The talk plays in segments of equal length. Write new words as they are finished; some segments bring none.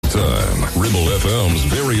time. Ribble FM's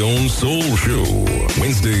very own Soul Show.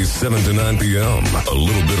 Wednesdays 7 to 9 p.m. A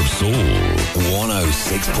little bit of soul.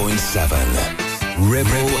 106.7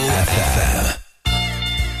 Ribble FM.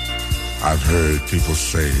 I've heard people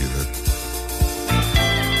say that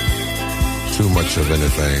too much of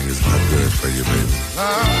anything is not good for you, baby.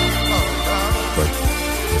 But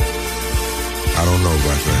I don't know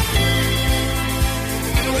about that.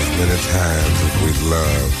 As many times as we've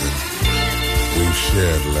loved and we've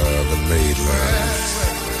shared love and made love,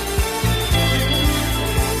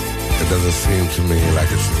 it doesn't seem to me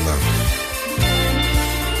like it's enough.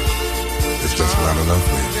 It's just not enough,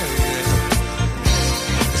 baby.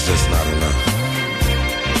 It's just not enough.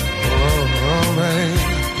 Oh, baby.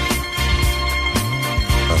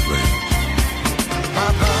 Oh, baby. My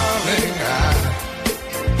darling, I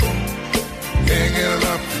can't get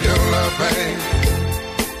enough of your love, baby.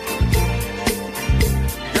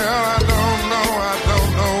 Girl, I don't know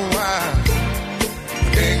why. I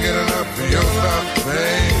can't get enough of your love,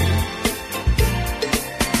 baby.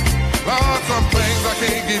 Lord, some things I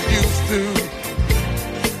can't get used to,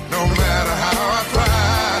 no matter how I try.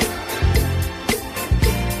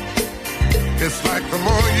 It's like the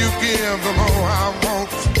more you give, the more I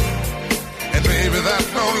want. And baby,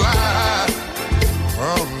 that's no lie.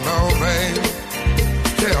 Oh no, baby.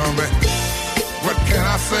 Tell me, what can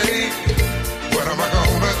I say? What am I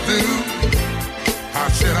gonna do? How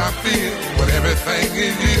should I feel when everything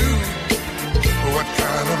is you? What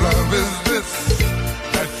kind of love is this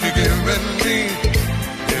that you're giving me?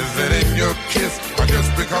 Is it in your kiss or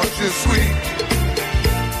just because you're sweet?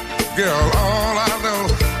 Girl, all I know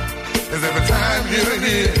is every time you're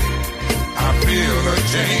here, I feel a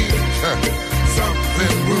change,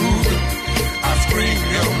 something moving. I scream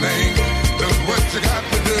your name. Look what you got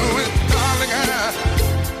to do it, darling. I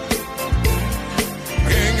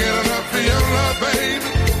can't get enough of your love, baby.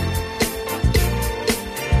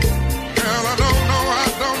 Girl, I don't know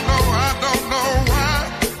why.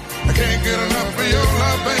 I can't get enough of your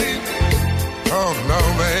love, baby. Oh no,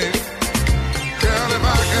 baby. Girl, if I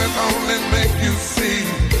could only make you see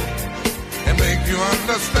and make you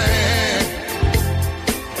understand.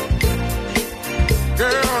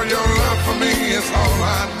 Girl, your love for me is all I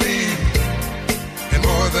need, and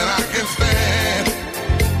more than I can stand.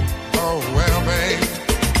 Oh well, babe,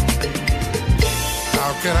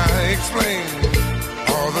 how can I explain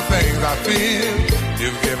all the things I feel?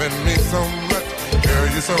 You've given me so much, girl,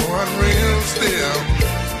 you're so unreal still.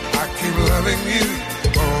 I keep loving you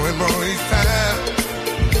more and more each time.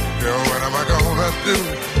 Girl, what am I gonna do?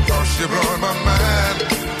 'Cause you're blowing my mind.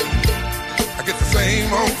 I get the same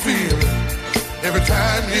old feeling every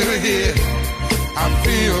time you're here. I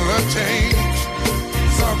feel a change,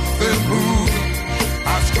 something moving. I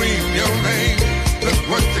scream your name. Look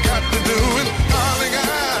what you got to do, and darling, I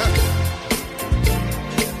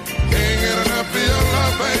can't get enough of your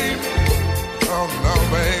love, babe. Oh no,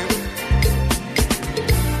 babe.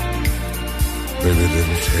 Baby, it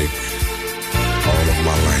didn't take all of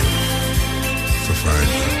my life to find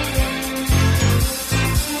you,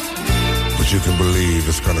 but you can believe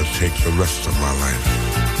it's gonna take the rest of my life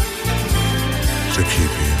to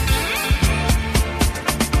keep you.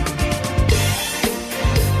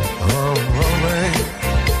 Oh, man.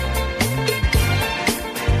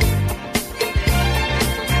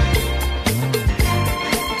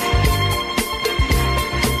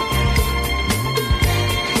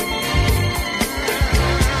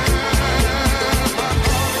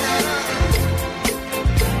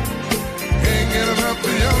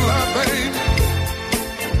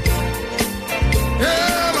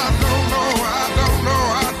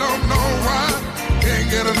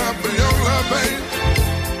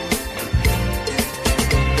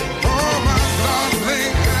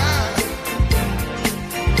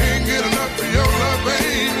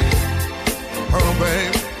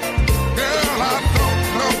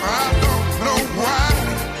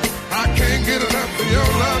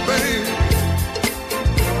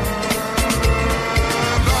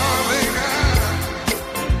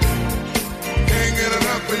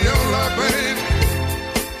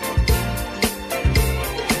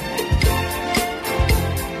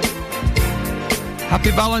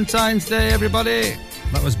 Happy Valentine's Day, everybody.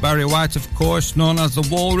 That was Barry White, of course, known as the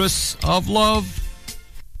Walrus of Love.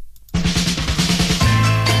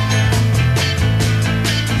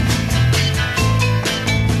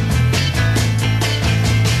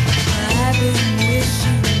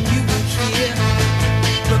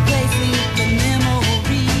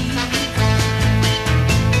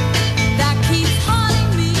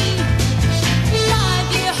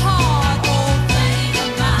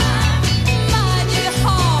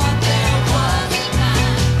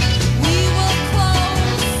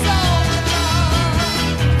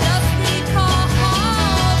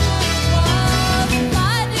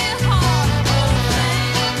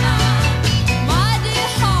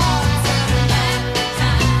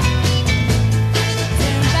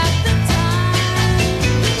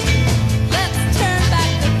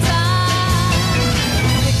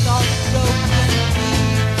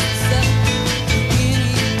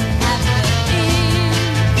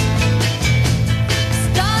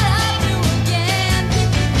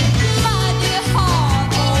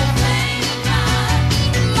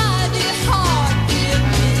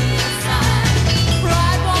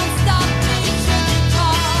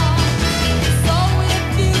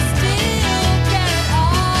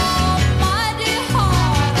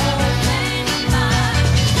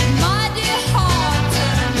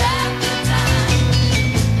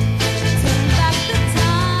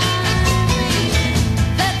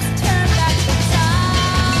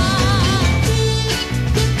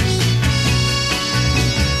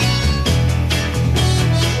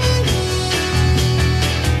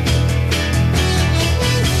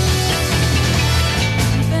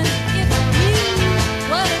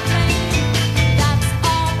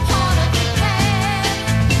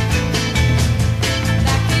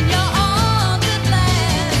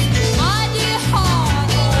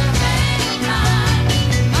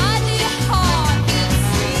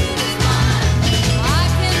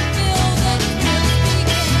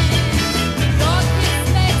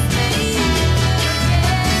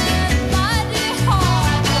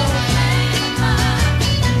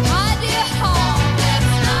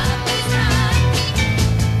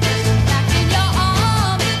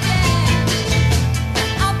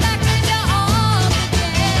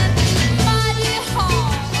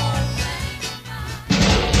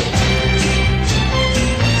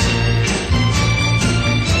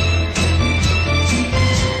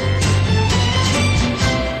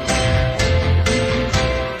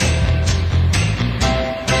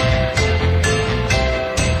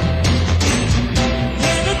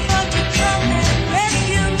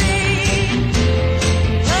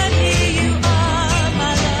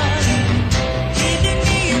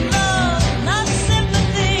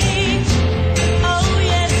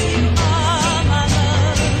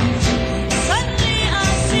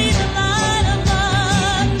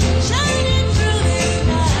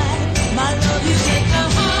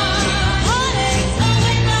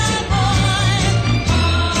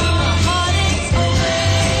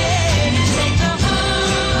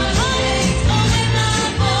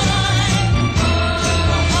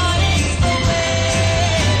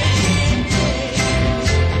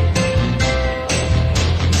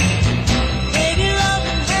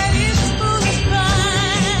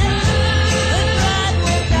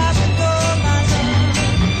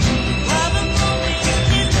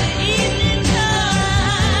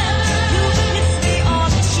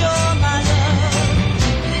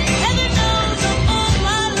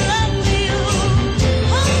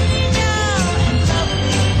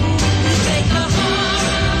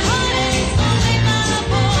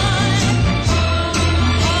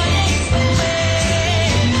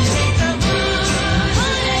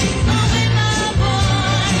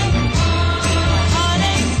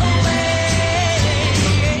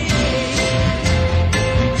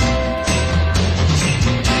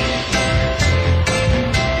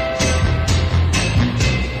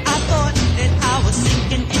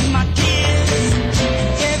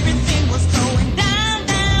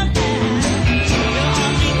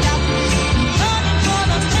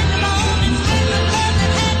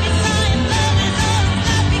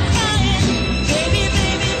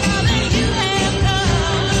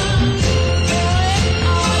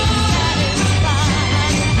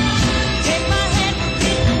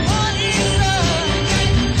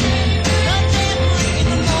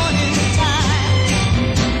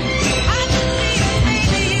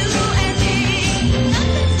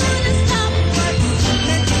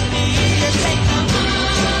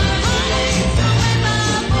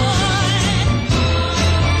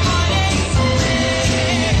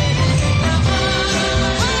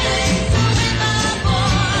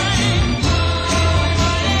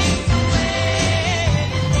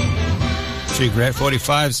 Great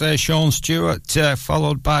 45s there, Sean Stewart,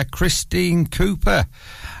 followed by Christine Cooper.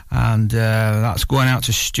 And that's going out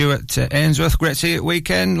to Stuart Ainsworth. Great to see you at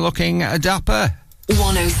weekend, looking dapper.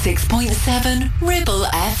 106.7 Ribble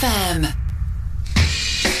FM.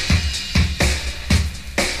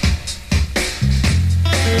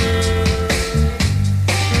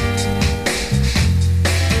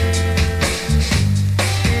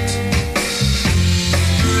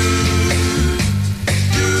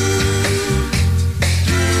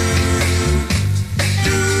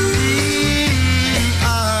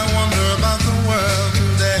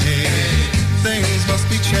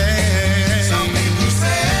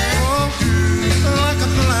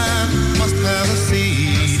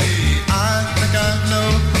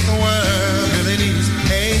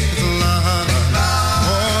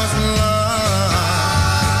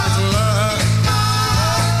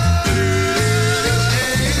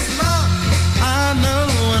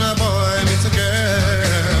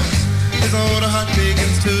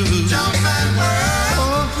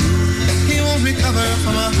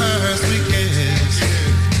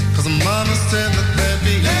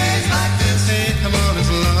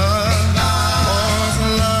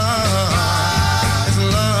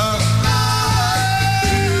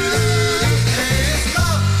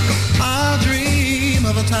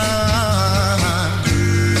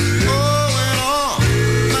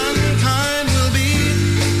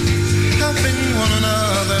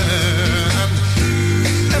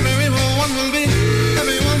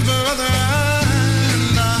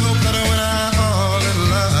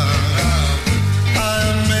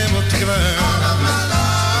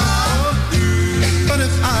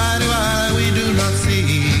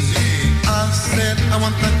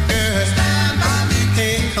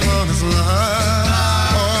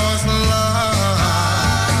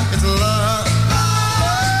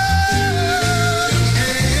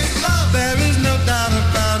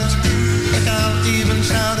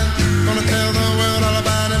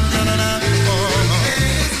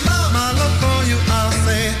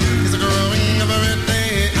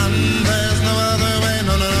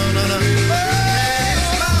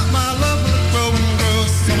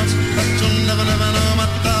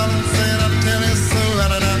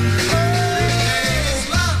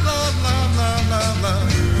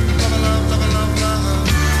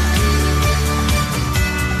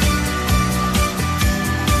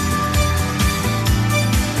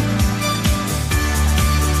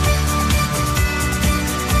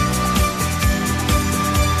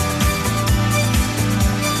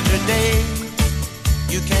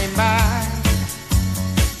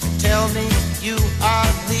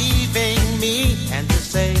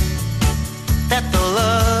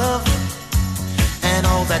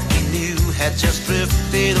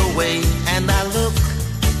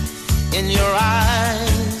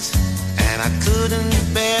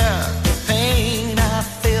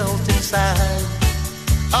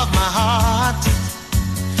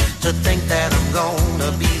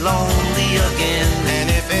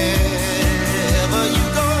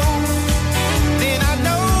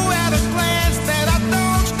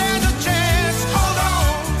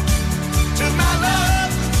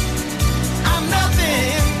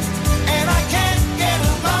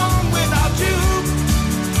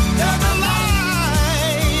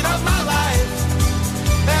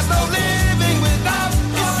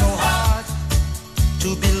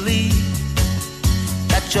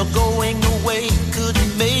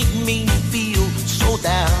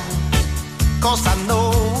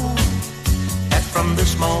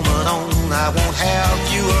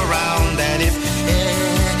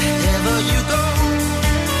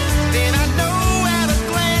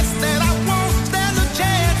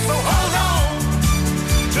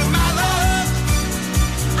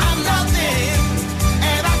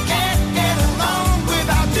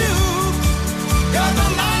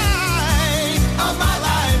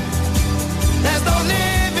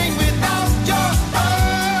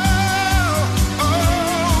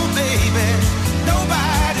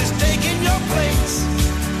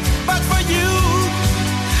 But for you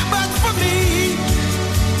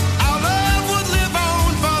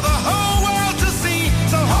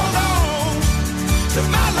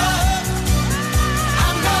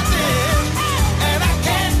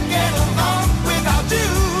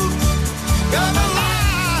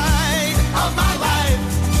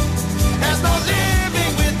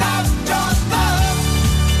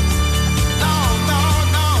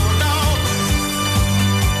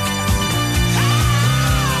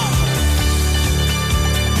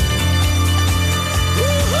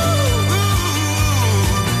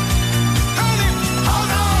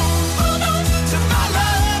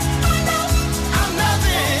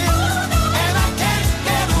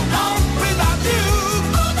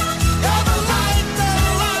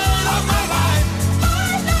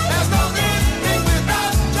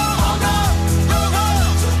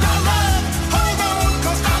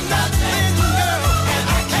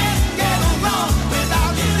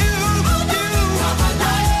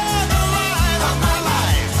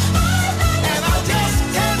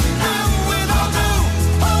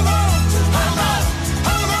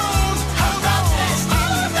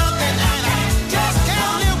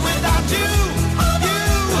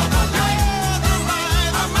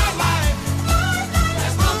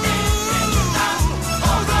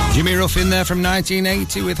Jimmy Ruffin there from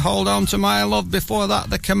 1980 with Hold On To My Love. Before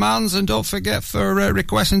that, The Commands. And don't forget, for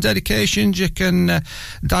requests and dedications, you can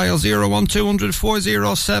dial 01200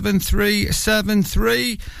 407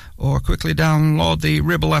 373 or quickly download the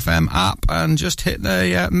Ribble FM app and just hit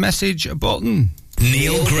the message button.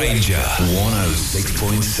 Neil Grainger,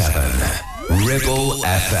 106.7 Ribble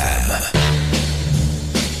FM.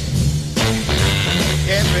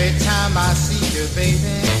 Every time I see you,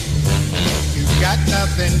 baby, you got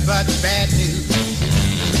nothing but bad news.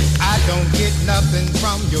 I don't get nothing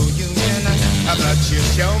from your union, but you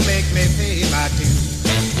sure make me pay my dues.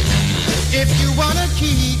 If you wanna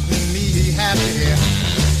keep me happy,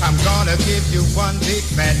 I'm gonna give you one big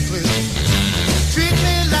fat clue. Treat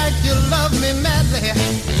me like you love me madly,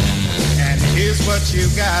 and here's what you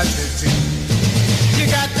got to do. You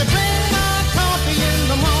got to bring my coffee in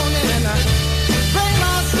the morning, bring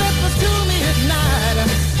my slippers to me at night.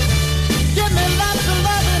 Give me lots of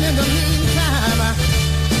loving in the meantime.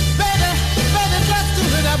 Baby, just do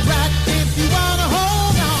it up right. If you wanna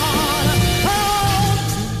hold to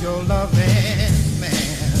your loving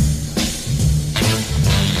man.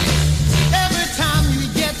 Every time you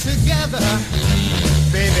get together,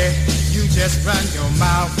 baby, you just run your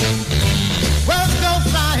mouth. Words go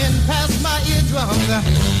flying past my eardrums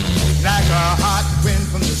like a hot wind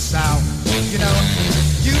from the south. You know,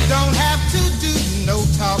 you don't have to do no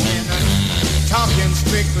talking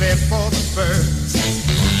strictly for the birds.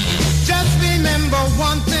 Just remember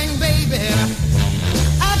one thing, baby,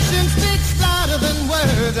 action speaks louder than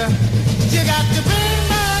words. You got to bring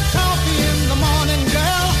my coffee in the morning,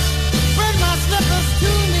 girl, bring my slippers to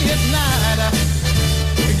me at night.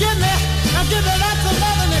 Give me lots of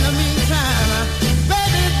loving in the meantime.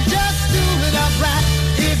 Baby, just do it up right.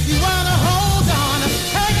 If you wanna hold on,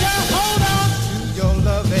 hey girl, hold on to your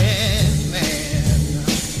loving man.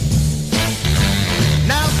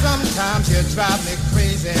 Now sometimes you drive me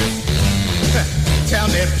crazy. Tell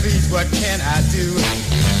me please, what can I do?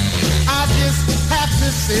 I just have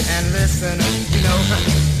to sit and listen. You know,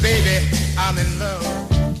 baby, I'm in love.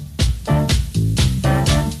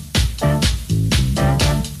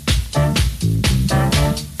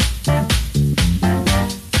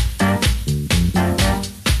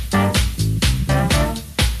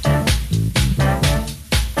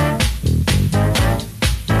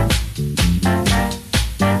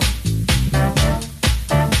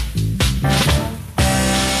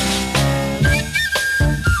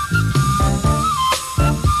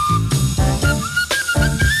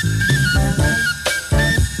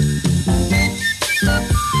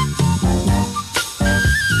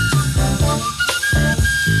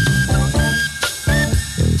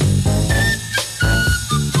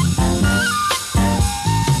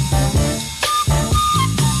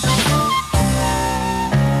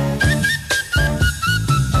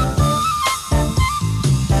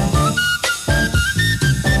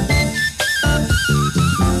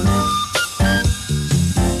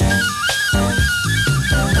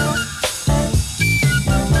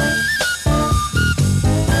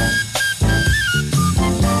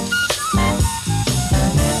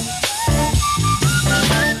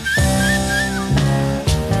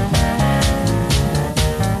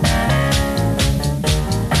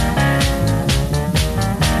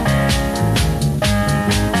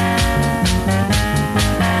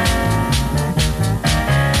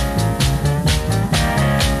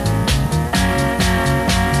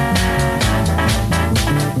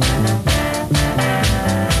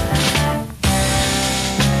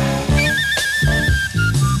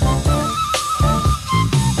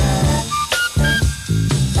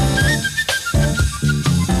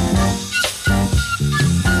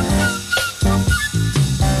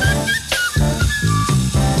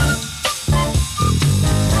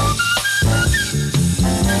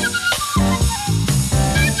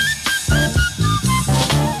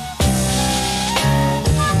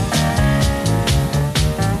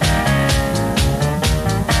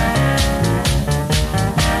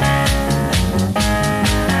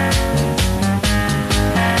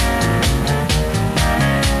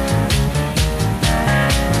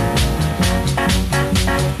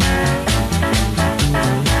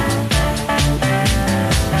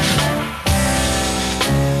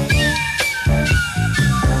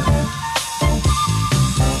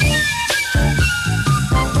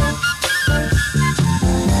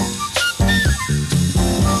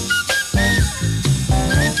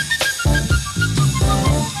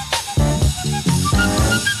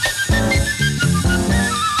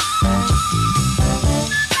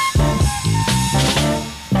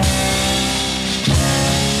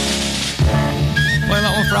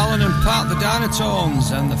 about the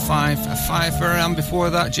Dynatones and the Fifer, and before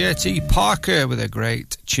that JT Parker with a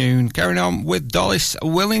great tune. Carrying on with Dollis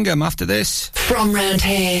Willingham after this. From round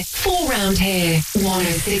here, for round here,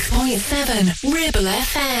 106.7 Ribble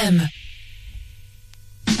FM.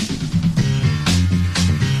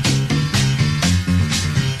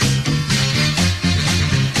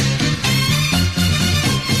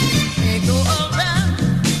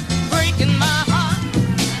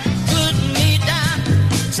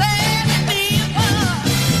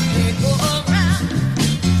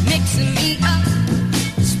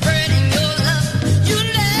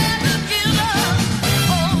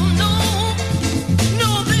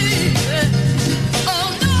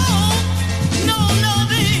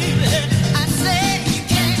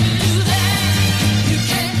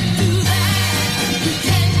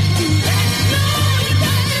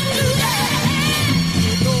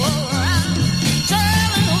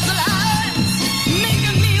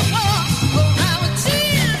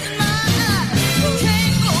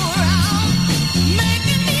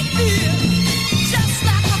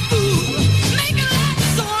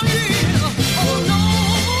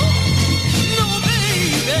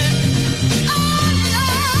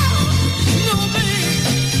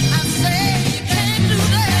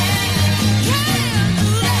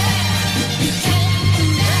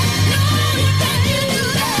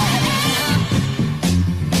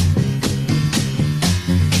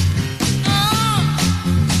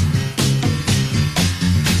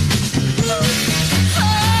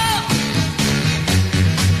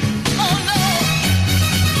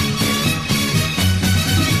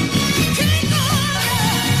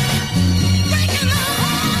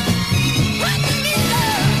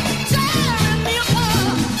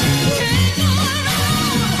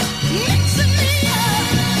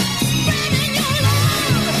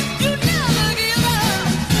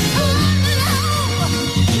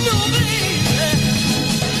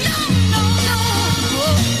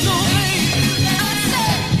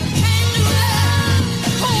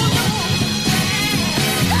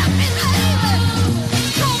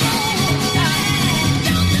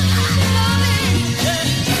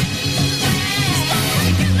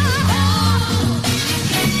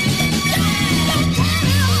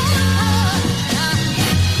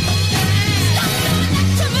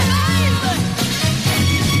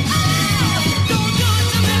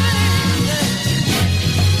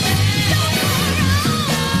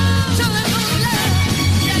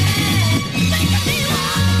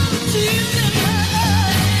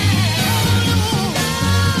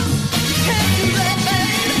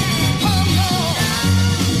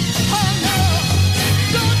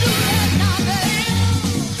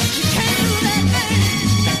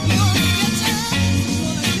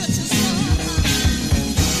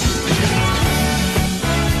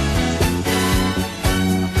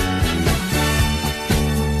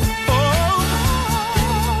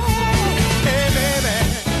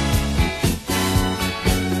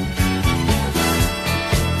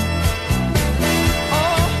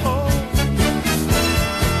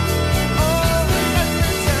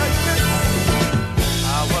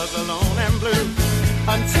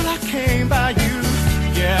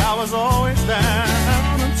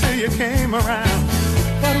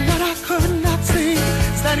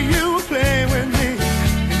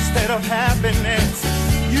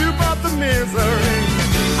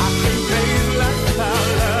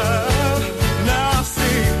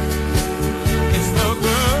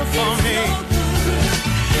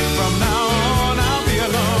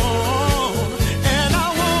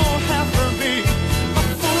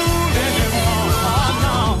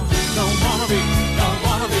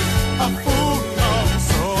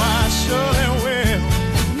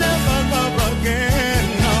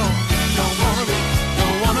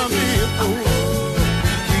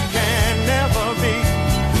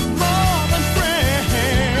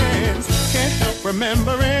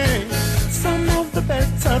 Remembering some of the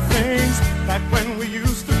better things, back when we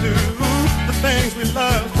used to do the things we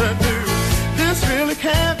loved to do. This really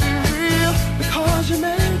can't be real, because you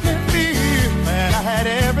made me feel that I had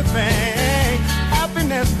everything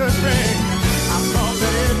happiness could bring. I thought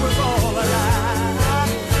that it was all a lie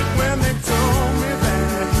when they told me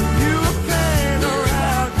that you were playing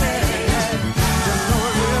around. Yeah, you know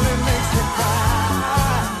it really makes me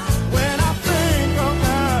cry when I think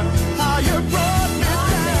about how you brought me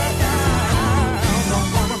down. Don't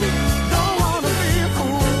wanna be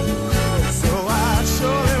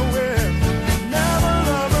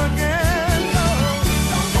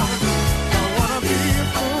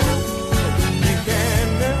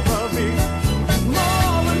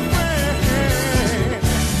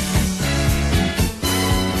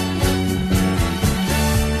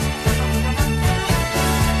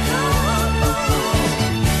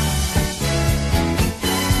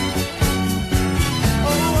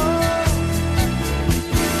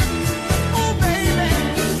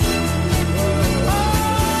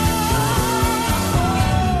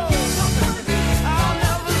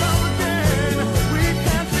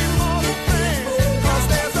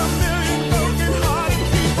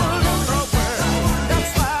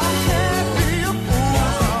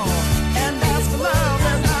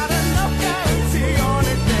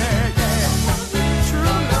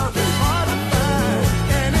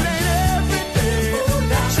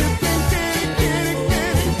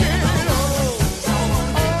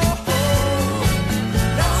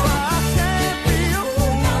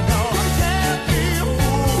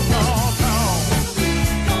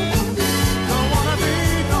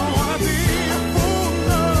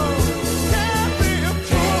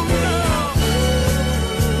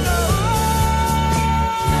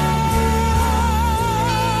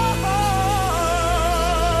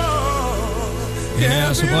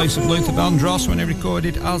That's a voice of Luther Vandross when he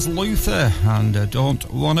recorded as Luther and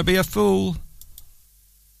Don't Wanna Be a Fool.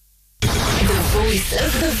 The voice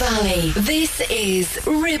of the valley. This is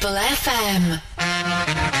Ribble FM.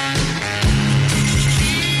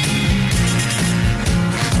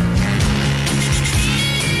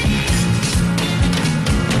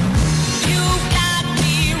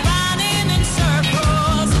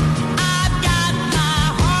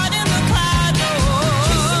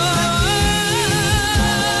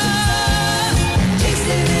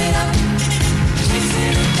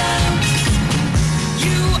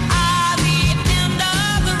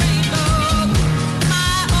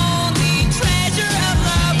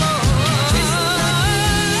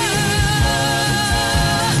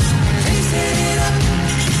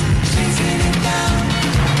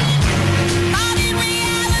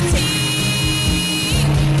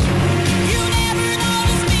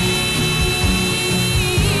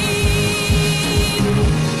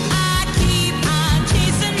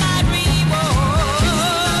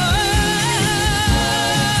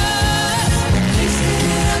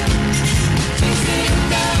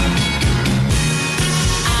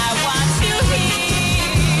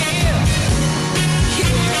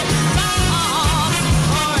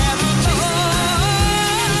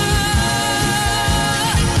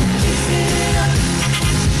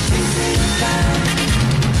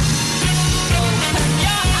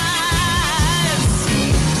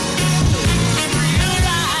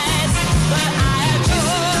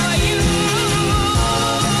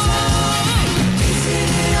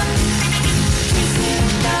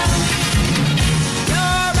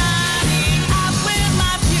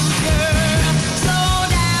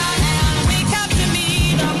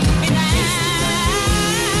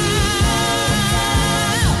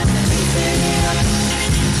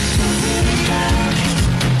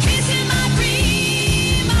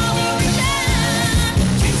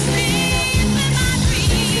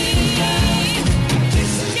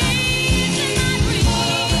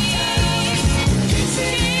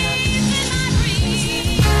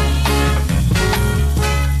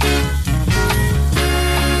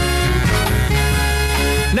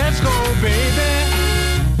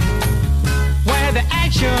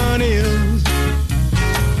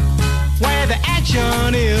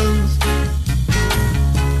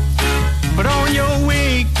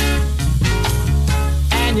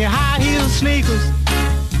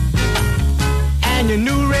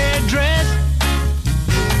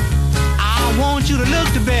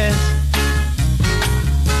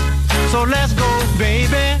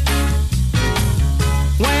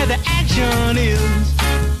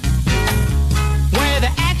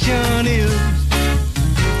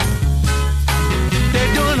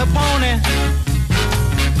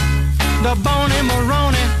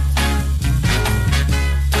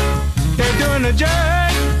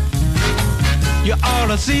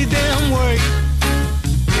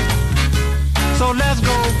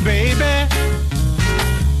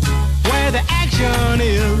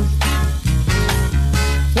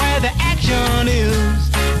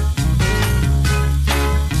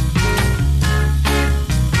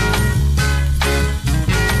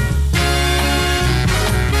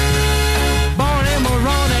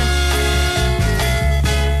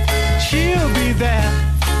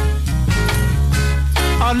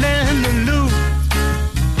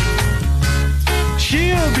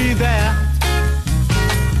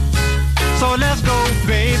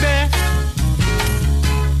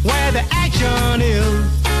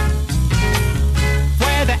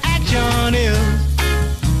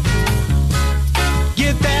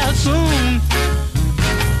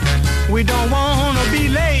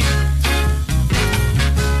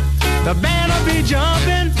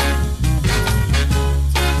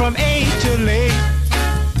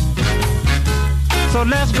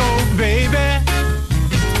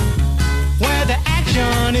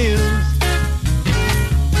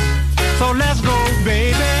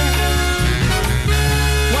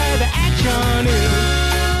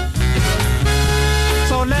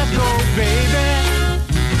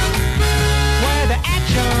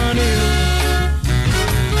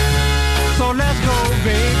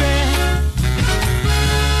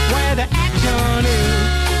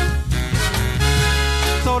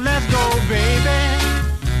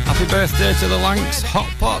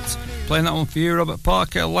 Playing that one for you, Robert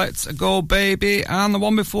Parker. Let's Go Baby. And the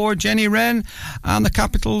one before, Jenny Wren. And the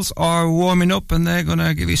Capitals are warming up and they're going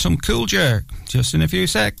to give you some Cool Jerk just in a few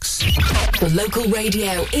secs. For local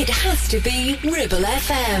radio, it has to be Ribble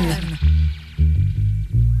FM.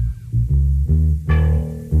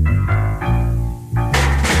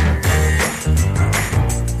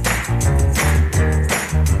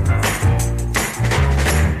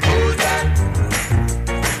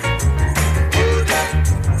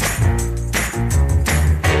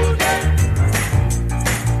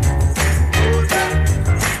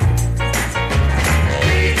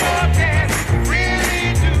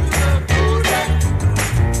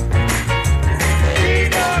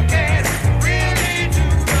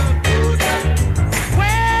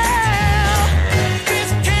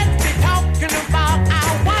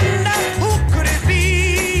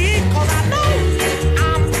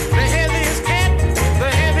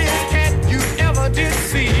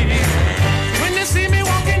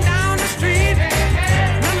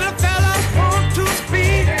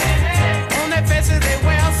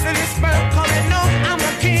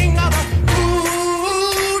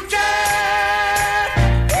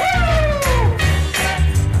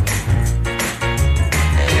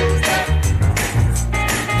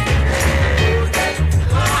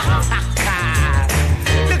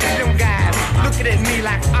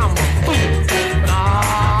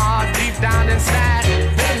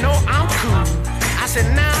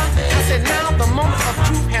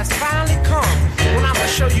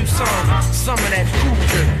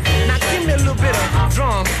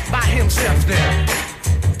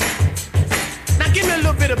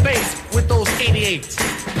 date.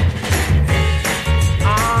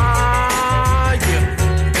 Ah, you're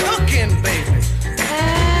cooking, baby.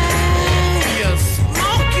 You're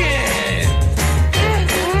smoking.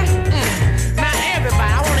 Now,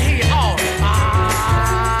 everybody, I want to hear you all.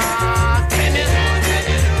 Ah, can you?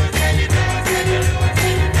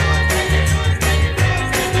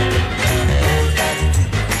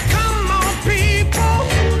 Come on, people.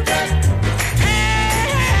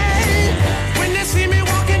 Hey, when they see me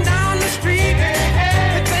walking down the street,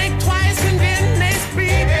 they think twice and then they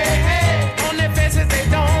speak. On their faces they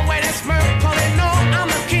don't wear that smirk, 'cause they know I'm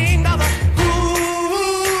the king of the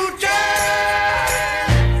hooter.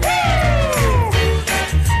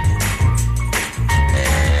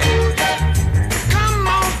 Come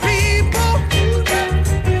on, people,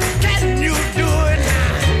 can you do it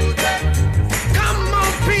now? Come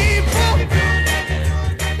on, people.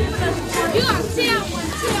 You gonna tell one.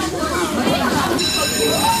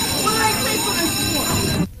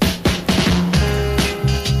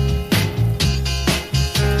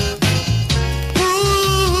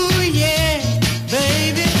 Ooh, yeah,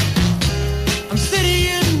 baby. I'm sitting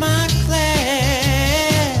in my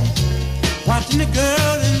class, watching the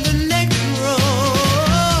girl in the next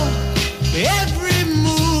row. Every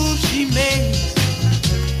move she makes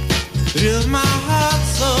fills my heart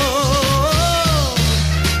so.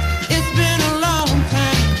 It's been a long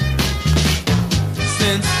time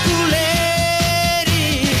since school let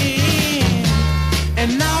in, and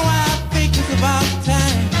now I think it's about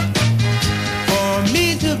time for me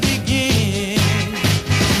to begin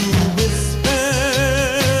to whisper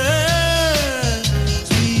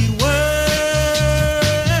sweet words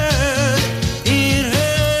in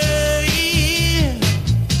her ear.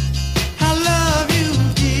 I love you,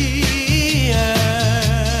 dear.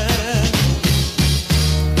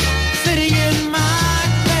 Sitting in my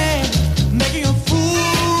class, making a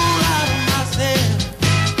fool out of myself.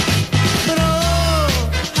 But oh,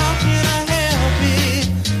 how can I help it?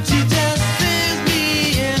 She just sends me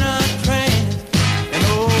in a trance. And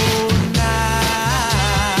oh, night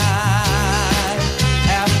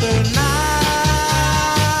after night,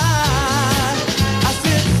 I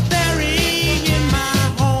sit staring in my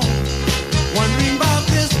home, wondering about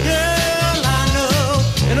this girl I know.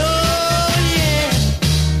 And oh yeah,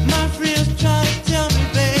 my friends try to tell me,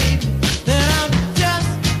 baby, that I'm just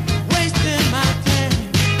wasting my time.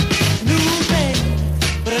 New baby,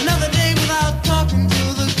 but another day without talking to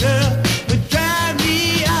the girl would drive me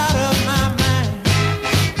out of my mind.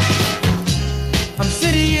 I'm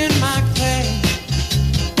sitting in my class,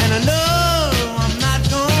 and I know I'm not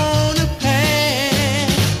gonna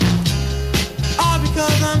pass, all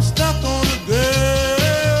because I'm stuck on a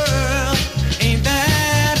girl. Ain't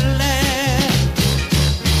that a laugh?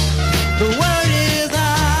 The word is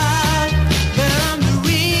out that I'm the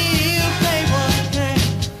real playboy cat,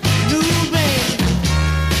 new baby.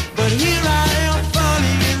 But here I am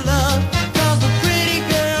falling in love, 'cause a pretty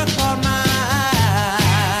girl caught my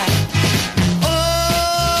eye.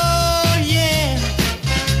 Oh yeah,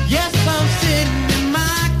 yes I'm sitting in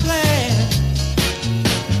my class,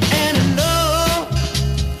 and I know,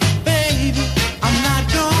 baby, I'm not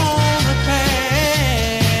gonna pass.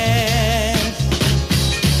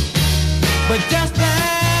 But just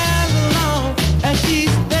as long as she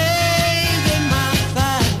stays in my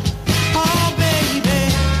side, oh baby,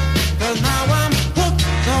 'cause now I'm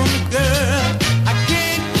hooked on the girl, I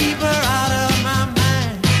can't keep her out of my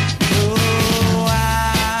mind. Oh, I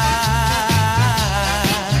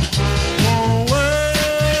won't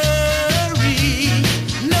worry,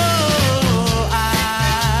 no, I'm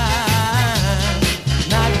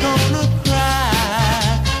not gonna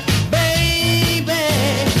cry, baby.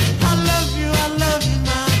 I love you,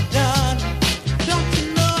 my darling. Don't you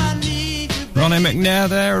know I need you, baby? Ronnie McNair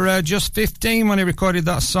there, just 15 when he recorded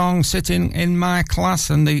that song, Sitting in My Class,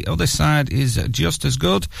 and the other side is just as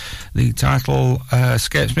good. The title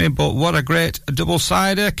escapes me, but what a great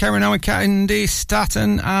double-sider. Karen Owen, Candy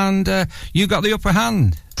Staton, and You Got the Upper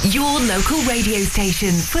Hand. Your local radio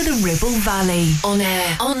station for the Ribble Valley. On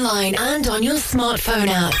air, online, and on your smartphone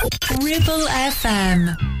app. Ribble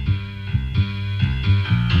FM.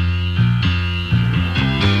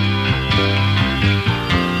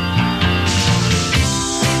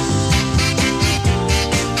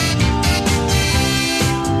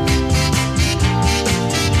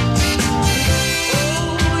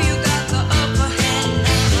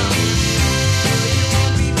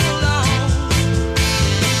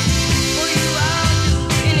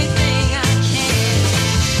 Anything I can,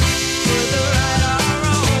 whether right or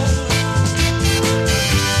wrong.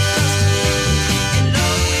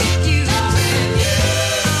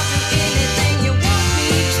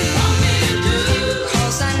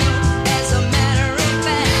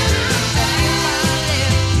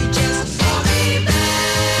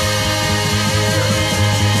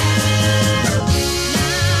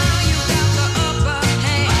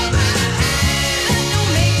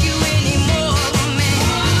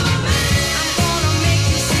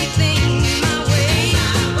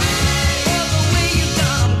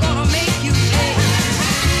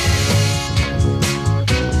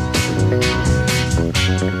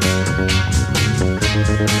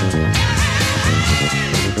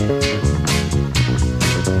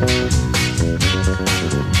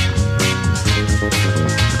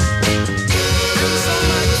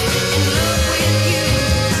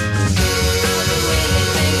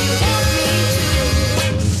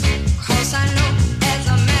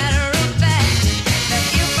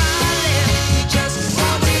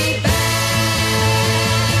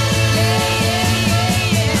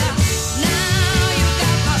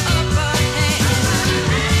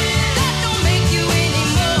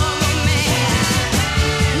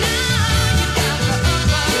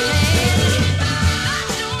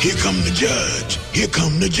 Here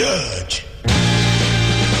come the judge.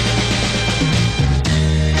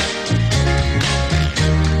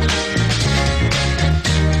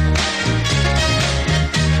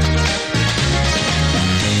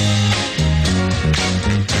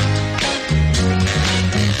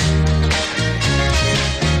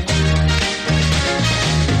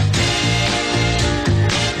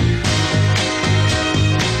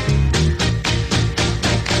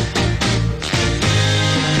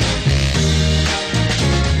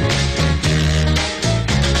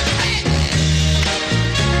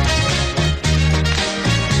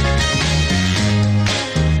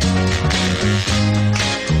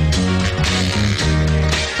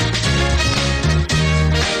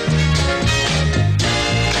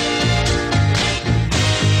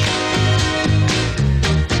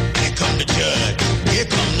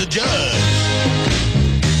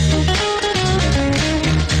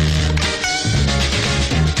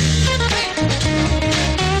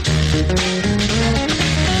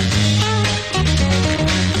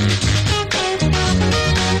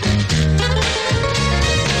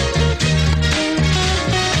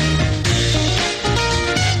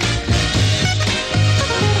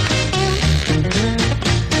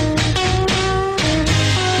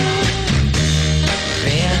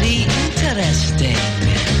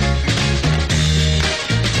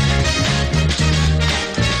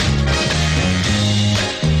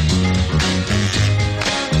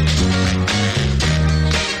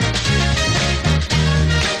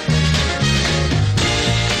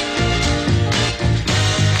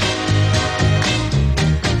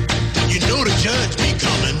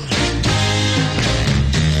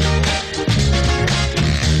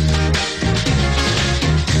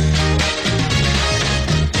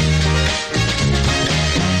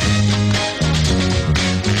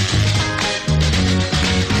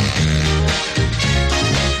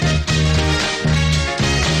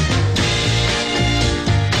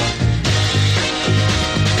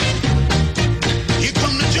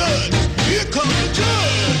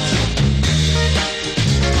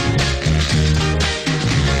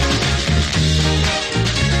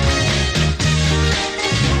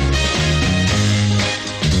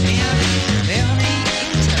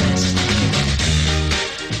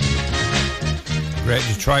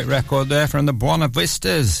 Detroit record there from the Buena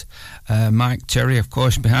Vistas. Mike Terry, of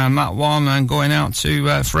course, behind that one, and going out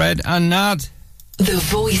to Fred and Nad. The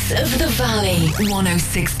voice of the valley,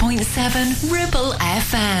 106.7 Ribble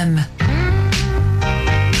FM.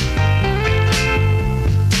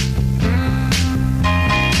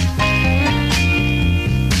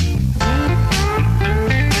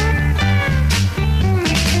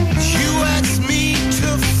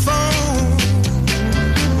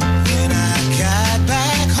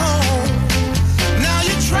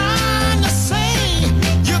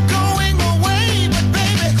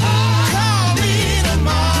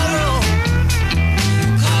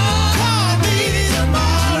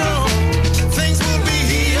 Tomorrow.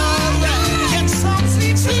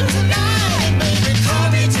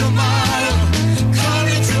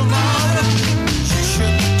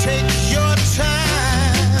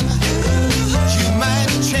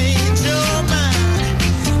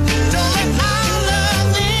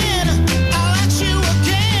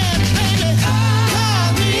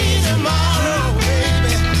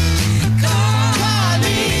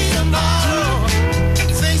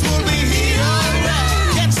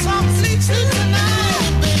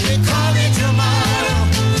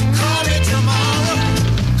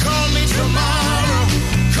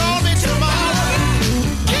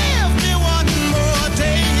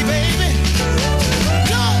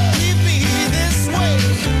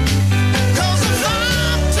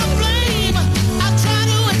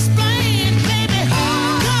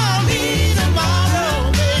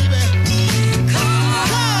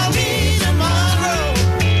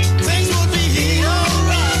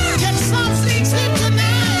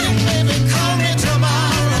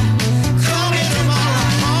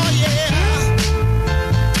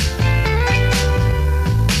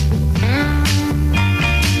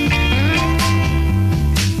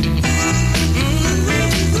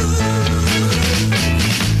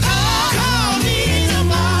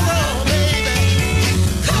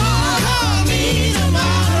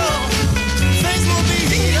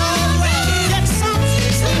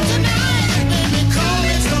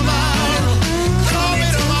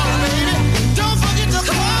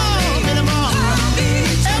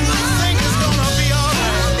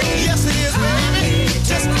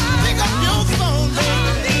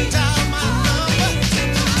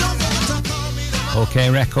 OK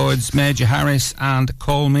Records, Major Harris and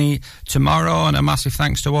Call Me Tomorrow. And a massive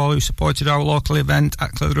thanks to all who supported our local event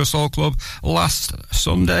at Clitheroe Soul Club last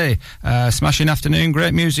Sunday. Smashing afternoon,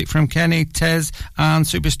 great music from Kenny, Tez and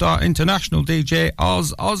superstar international DJ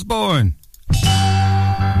Oz Osborne.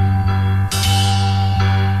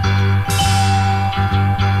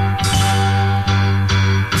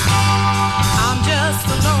 I'm just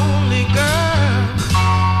a lonely girl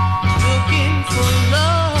looking for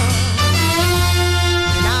love,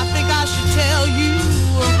 and I think I should tell you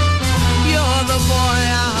you're the boy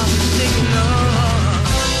I'm thinking of.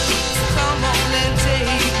 So come on and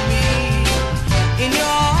take me in your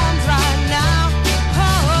arms right now,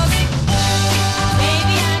 'cause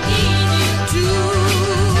baby I need you to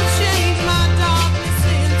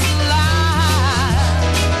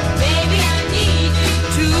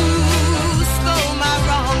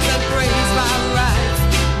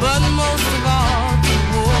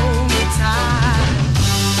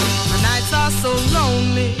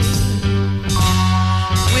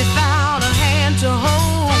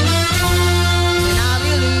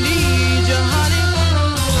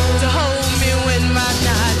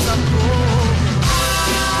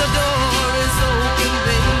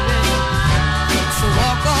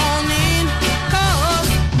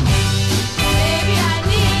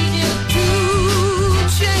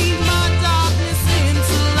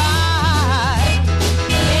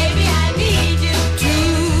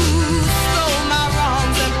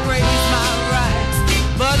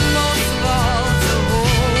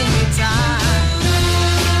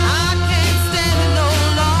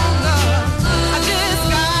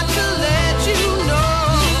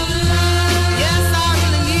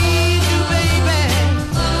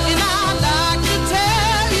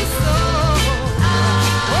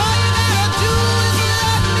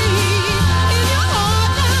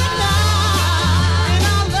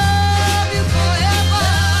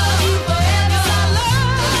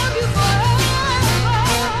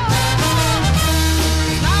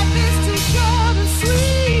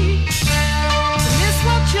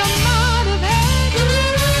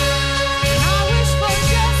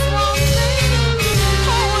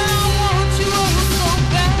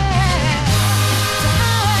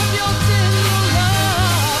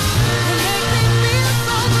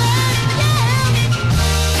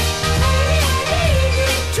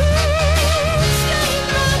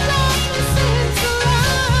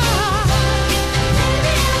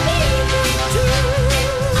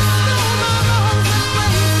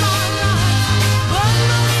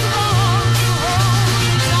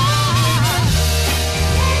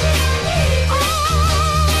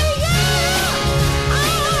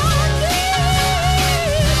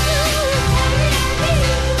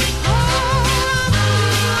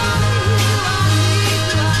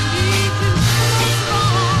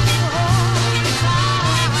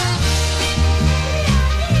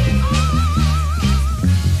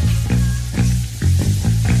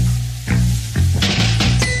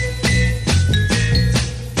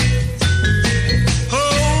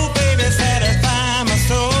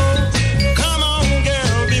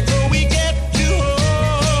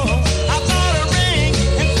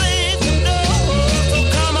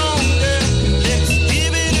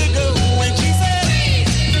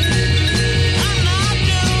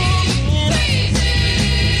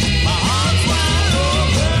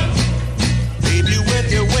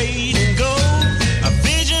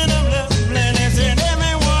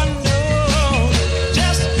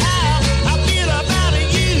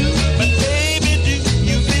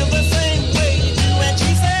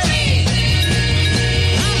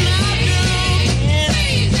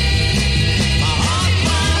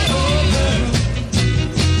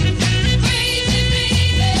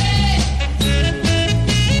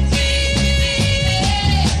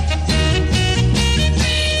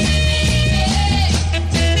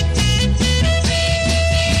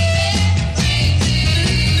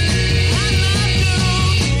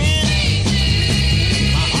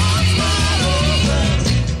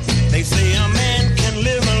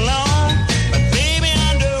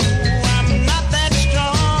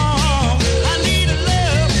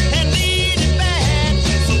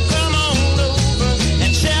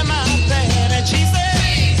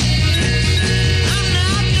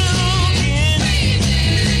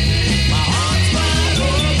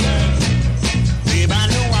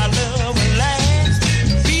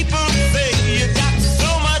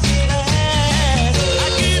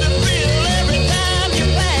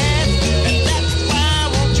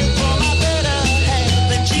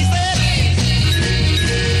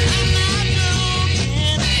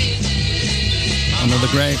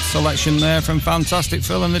Great selection there from Fantastic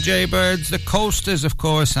Phil and the Jaybirds, the Coasters, of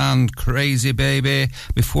course, and Crazy Baby.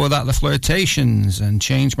 Before that, the Flirtations and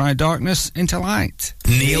Change My Darkness into Light.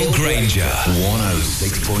 Neil Grainger,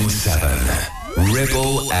 106.7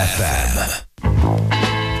 Ribble FM.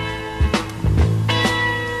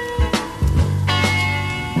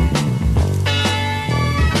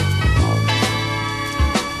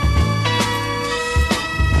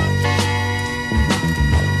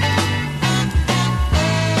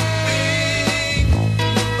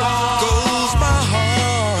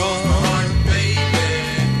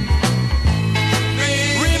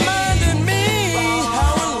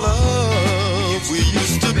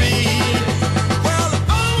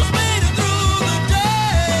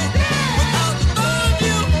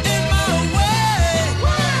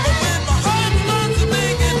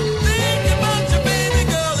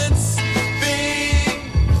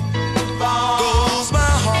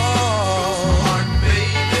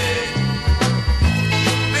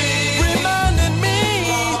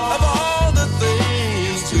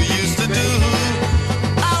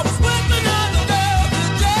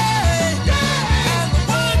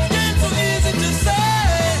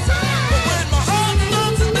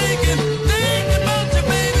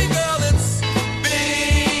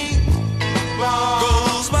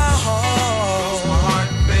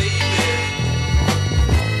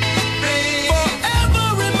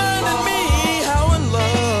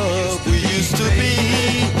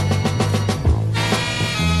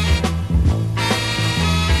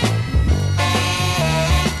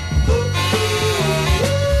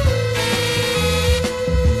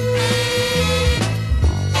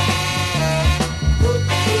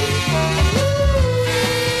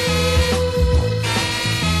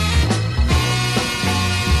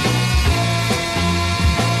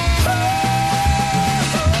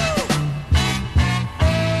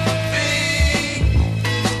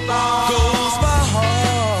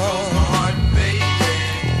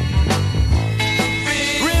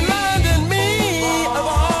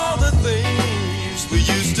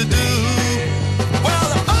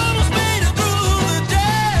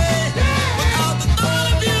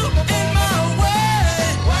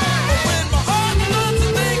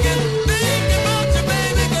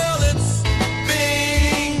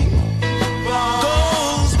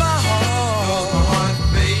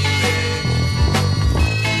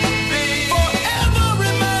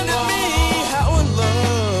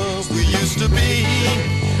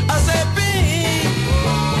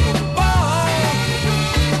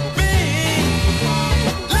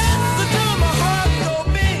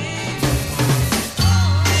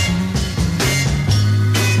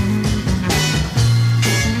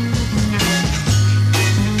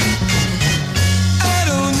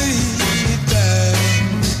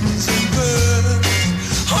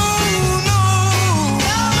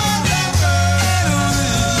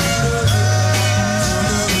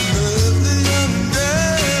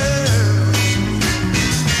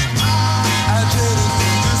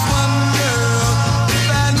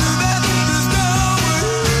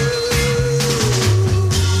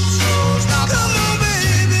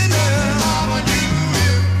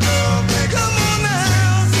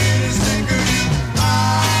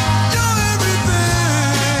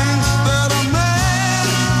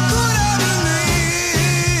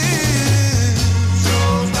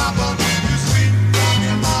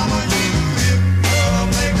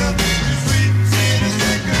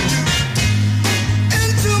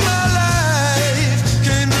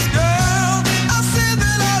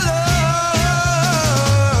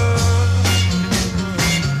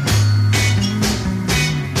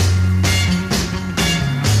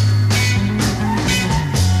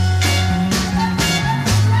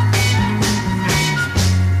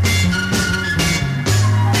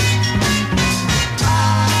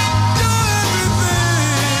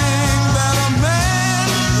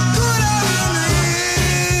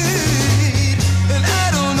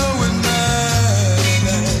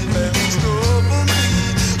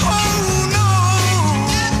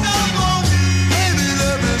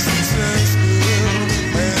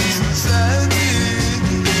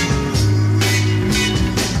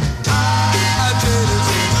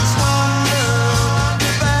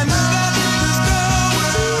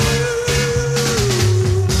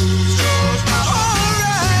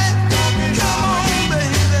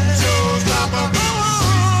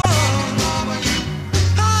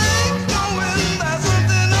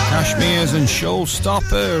 And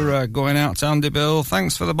Showstopper going out to Andy Bill.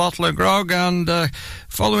 Thanks for the bottle of grog. And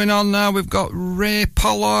following on now, we've got Ray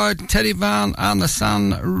Pollard, Teddy Van, and the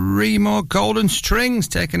San Remo Golden Strings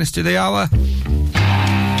taking us to the hour.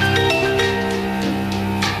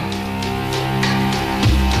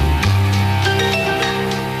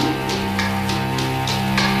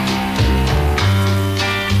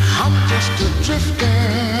 a drifter.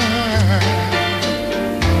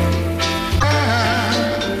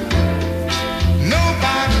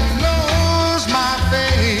 Nobody knows my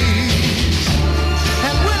face.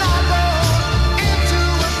 And when I go into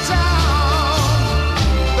a town,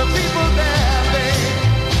 the people there, they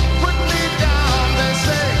put me down. They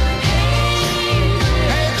say,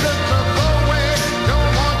 hey, sister, go away.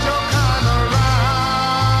 Don't want your kind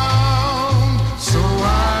around. So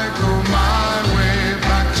I go my way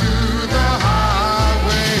back to the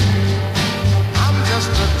highway. I'm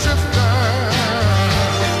just a drifter.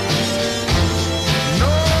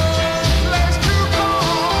 No place to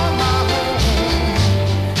call my home.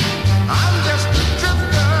 I'm just a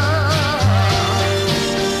drifter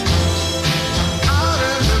out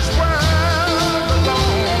in this world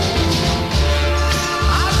alone.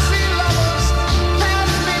 I see lovers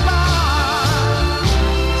pass me by.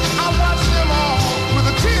 I watch them all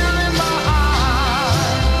with a tear in my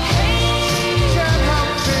eye. Can't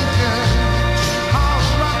help thinking how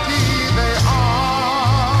lucky they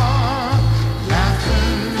are,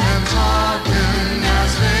 laughing and talking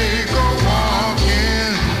as they go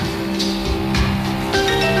walking.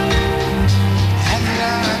 And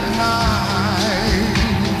at night,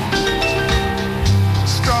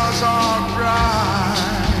 stars are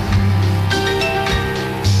bright.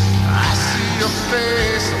 I see your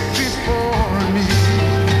face before me.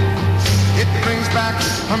 It brings back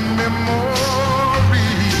a memory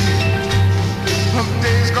of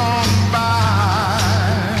days gone by,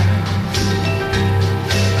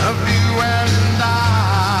 of you and I.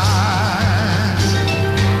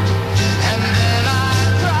 And then I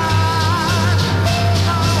cry, oh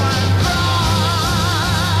how I cry.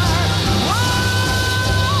 Whoa,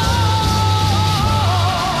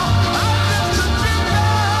 I'm just a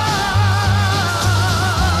drifter.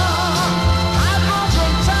 I go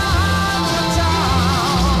from town to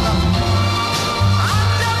town. I'm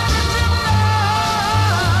just a drifter,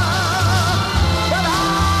 but I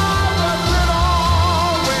wasn't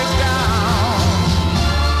always down.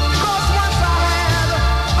 'Cause once I had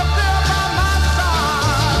a girl by my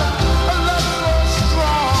side, a love so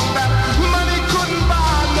strong that money couldn't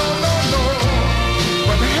buy. No, no, no.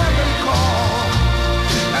 But heaven called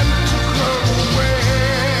and took her away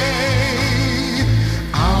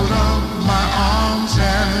out of my arms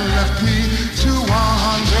and left me to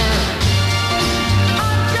wander.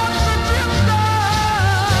 I'm just a drifter.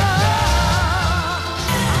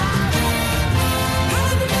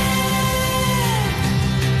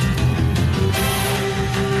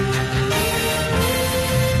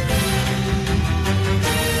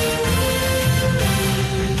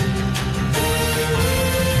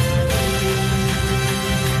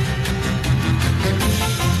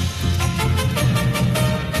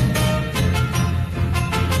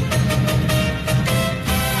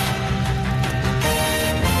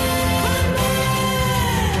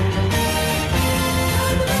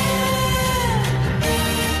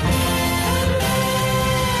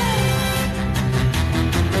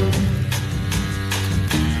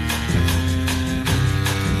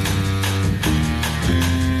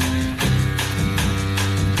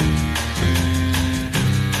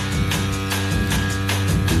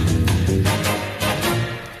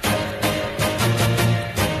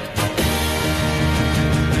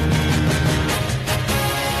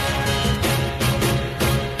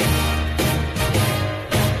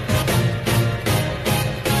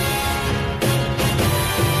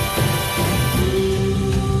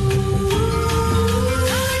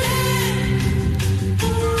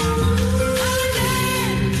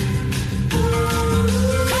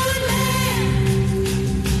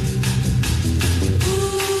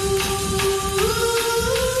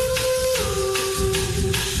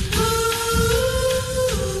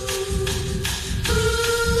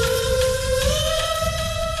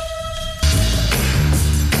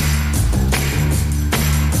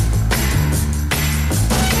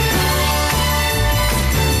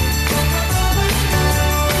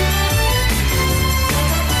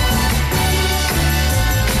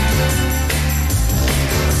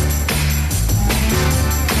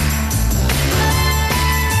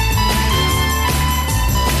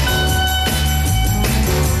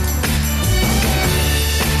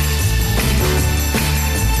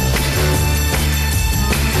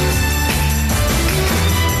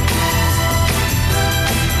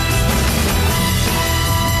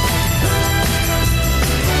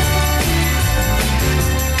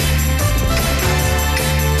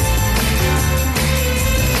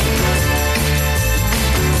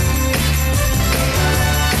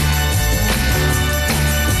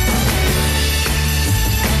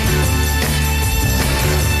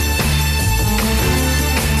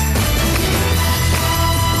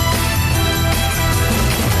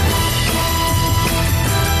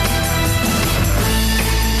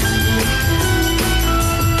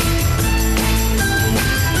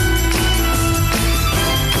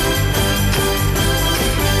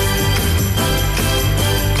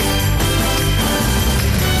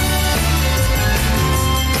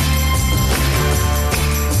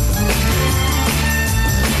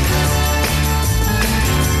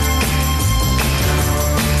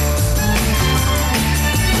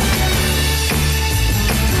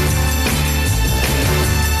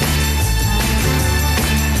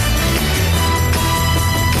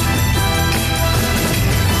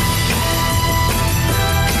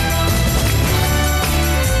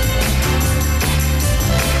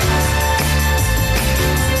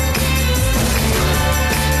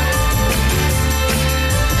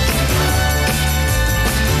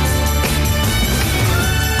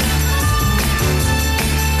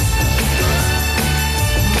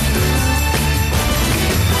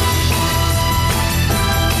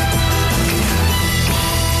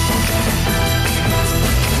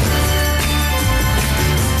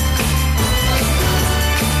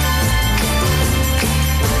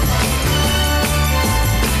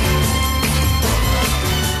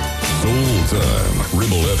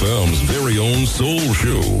 Ribble FM's very own soul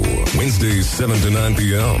show. Wednesdays 7 to 9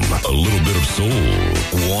 p.m. A little bit of soul.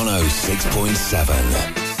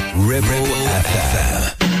 106.7 Ribble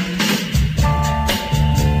FM.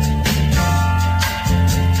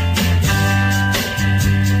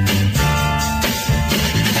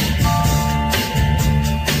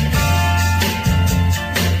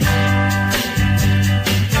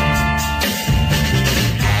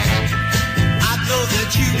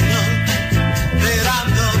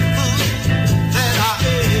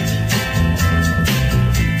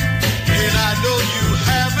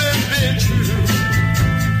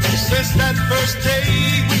 Since that first day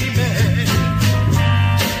we met,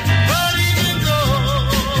 but even though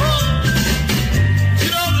you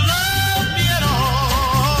don't love me at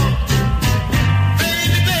all,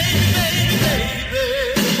 baby, baby, baby, baby,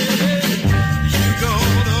 you're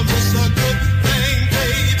gonna miss a good thing,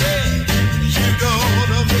 baby. You're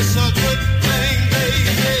gonna miss a good thing,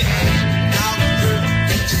 baby. Now, girl,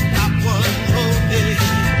 stop one more day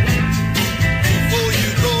before you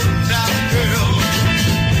go down, girl.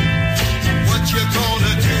 What you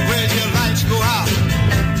gonna do when your lights go out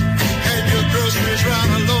and your groceries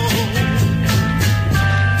run low?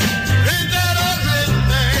 Ain't that a red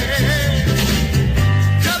man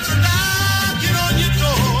comes knocking on your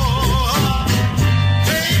door?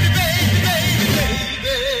 Baby, baby, baby,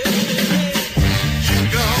 baby, you're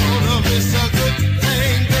gonna miss a good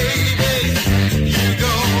thing, baby. You're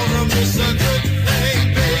gonna miss a good thing,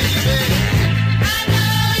 baby. I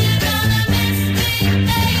know you're gonna miss me,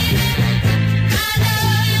 baby.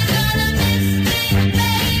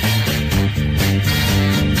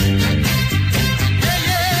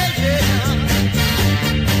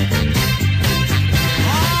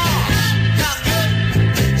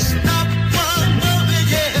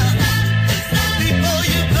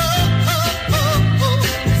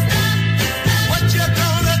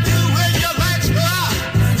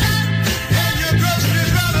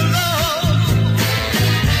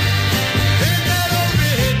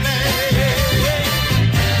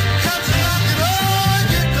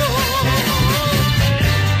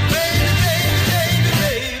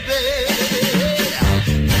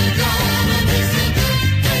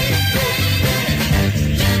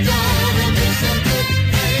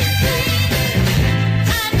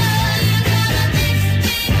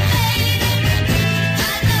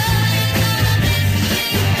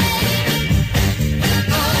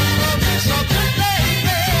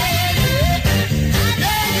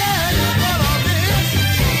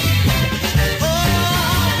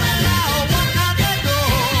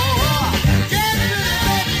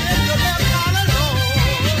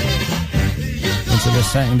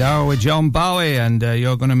 Second hour with John Bowie, and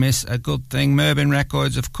you're going to miss a good thing. Mervyn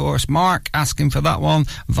Records, of course. Mark asking for that one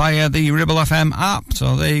via the Ribble FM app.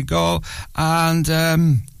 So there you go.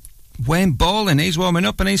 And Wayne Bowling, he's warming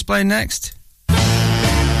up and he's playing next.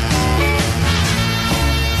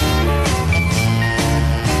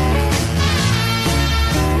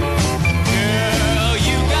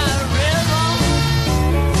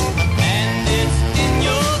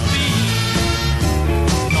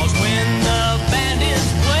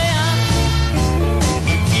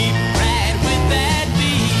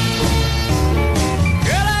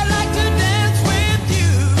 Girl, I'd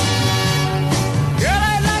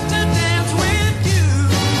like to dance with you.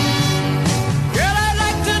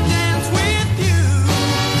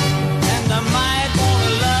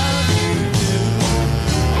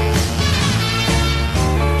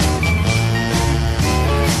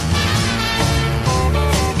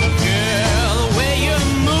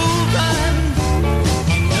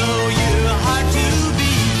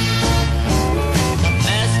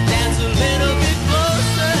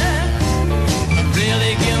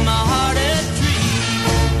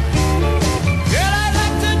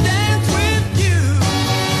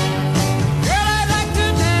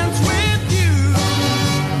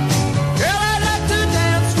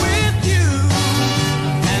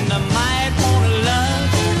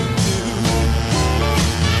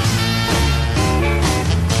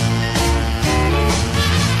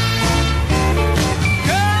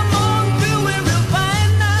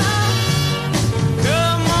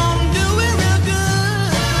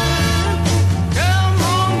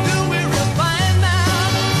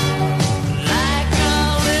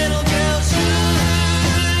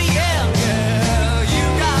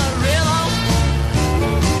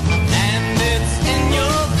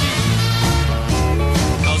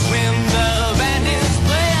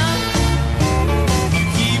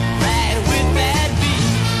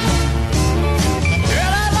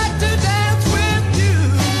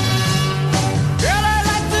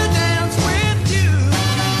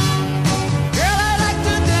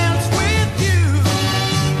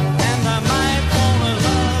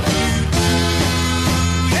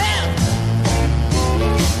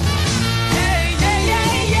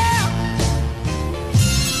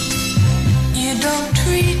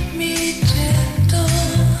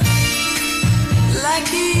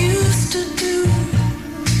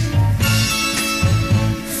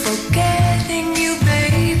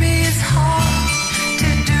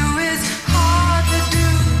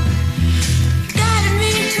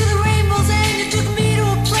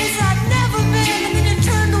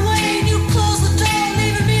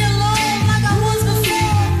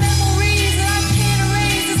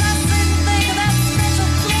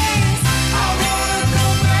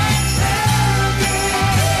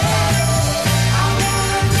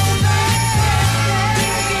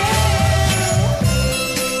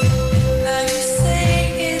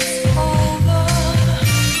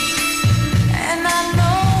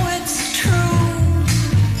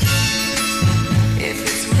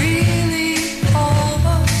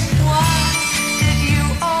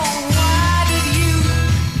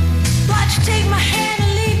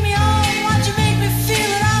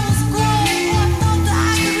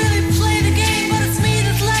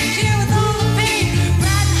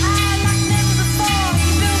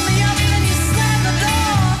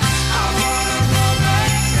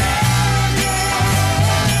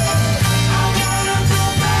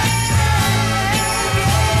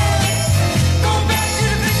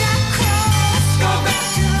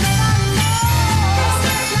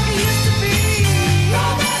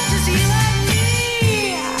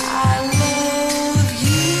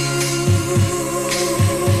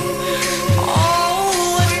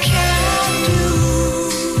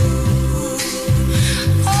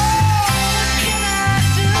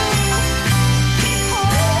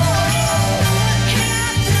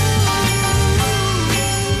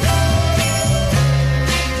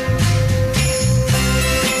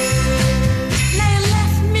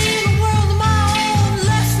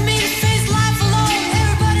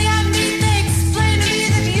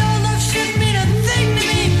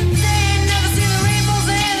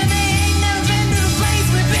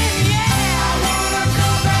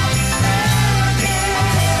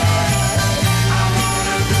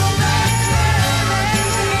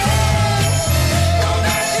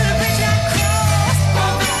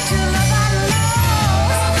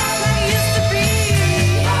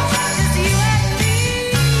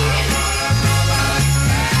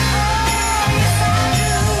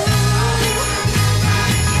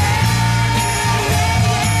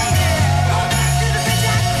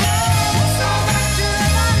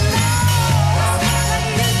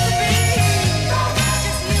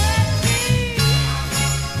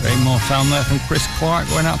 Great Motown there from Chris Clark,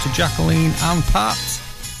 going out to Jacqueline and Pat.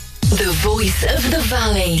 The voice of the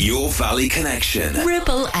valley. Your Valley Connection.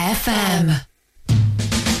 Ribble FM.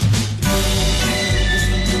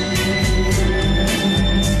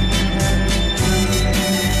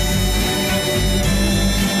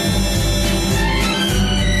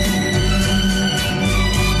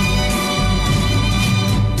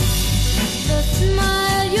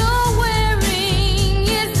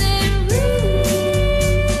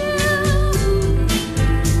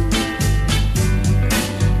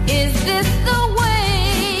 Is this the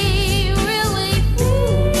way you really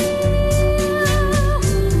feel?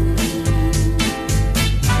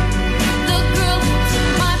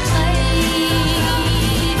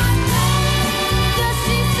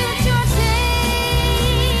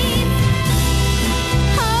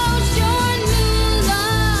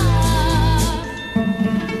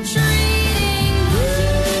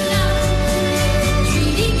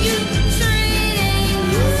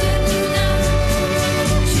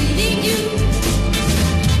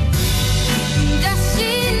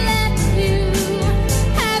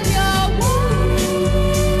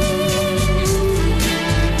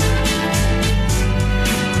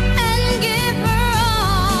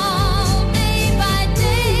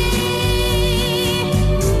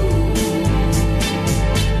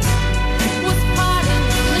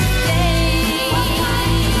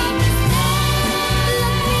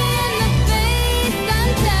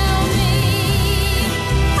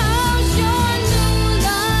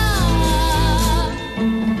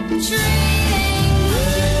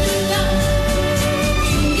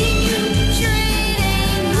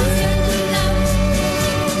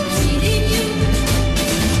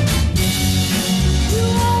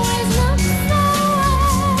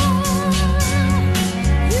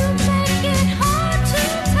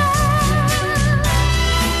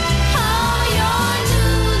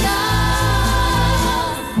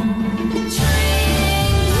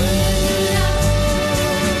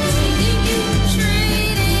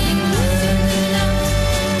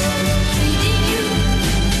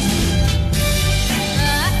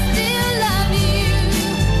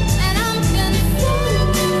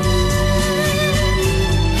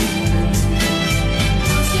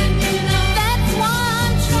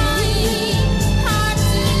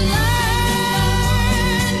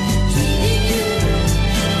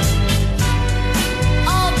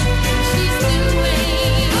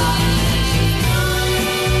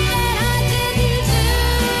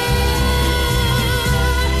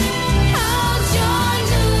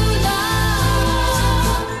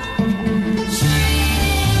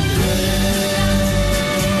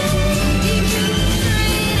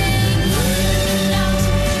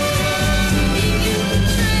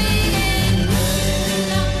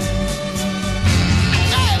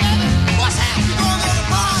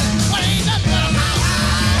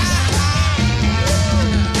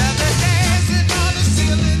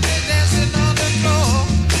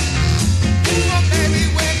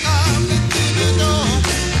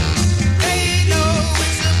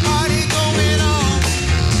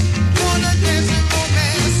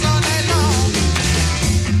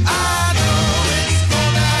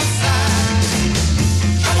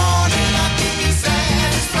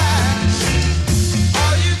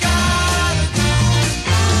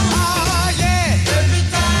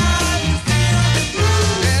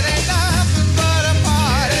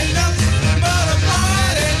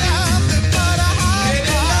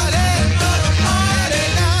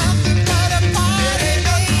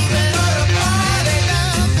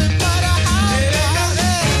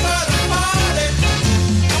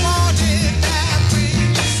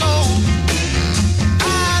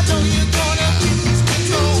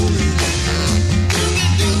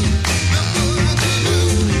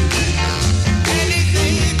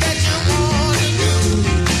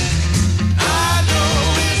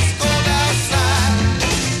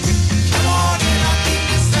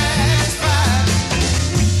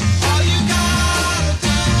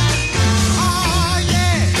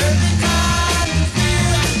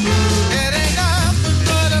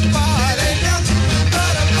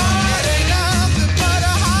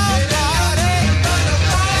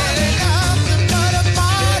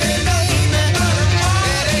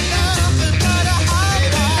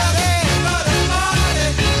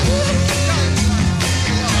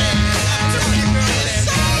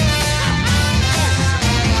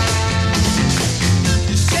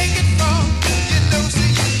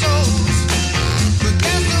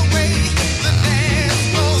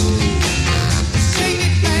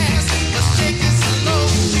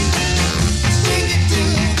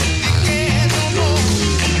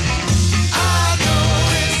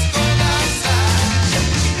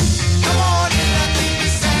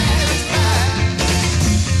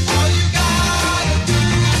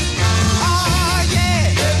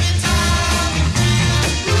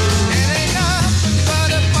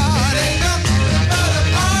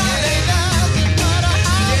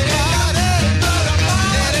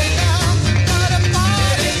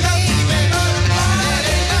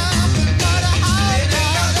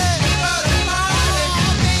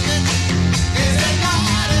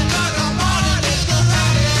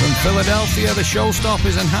 Philadelphia, the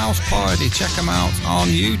Showstoppers and House Party. Check them out on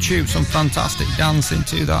YouTube. Some fantastic dancing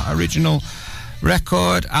to that original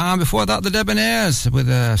record. And before that, the Debonaires with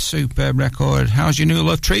a superb record, How's Your New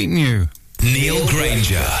Love Treating You? Neil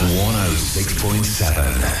Grainger,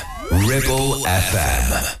 106.7 Ribble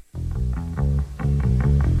FM.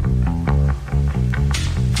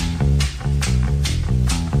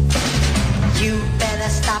 You better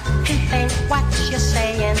stop and think what you're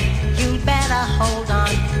saying. You better hold on,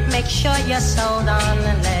 make sure you're sold on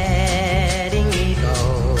and letting me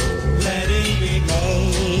go. Letting me go.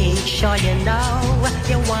 Make sure you know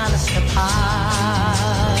you want us to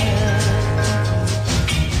part.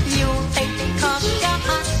 You think because your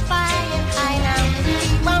heart's flying high now, he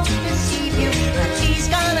won't deceive you, but he's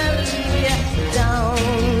gonna leave you.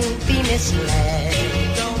 Don't be misled.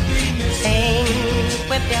 Don't be misled. Think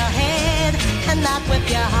with your head and not with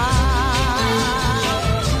your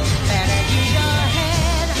heart. Better use your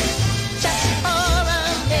head just for a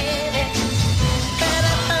minute.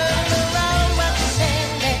 Better turn around what's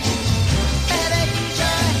in it. Better use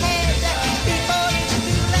your head before it's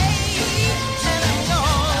too late and I'm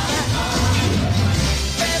gone.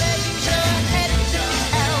 Better use your head to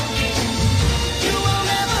help you. You will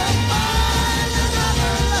never find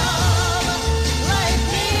another love like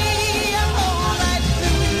me your whole life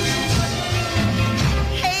through.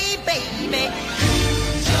 Hey baby,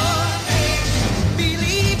 use your head,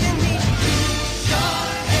 believe in me, use your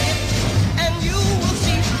head, and you will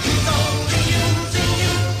see he's only using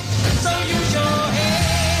you, so use your head.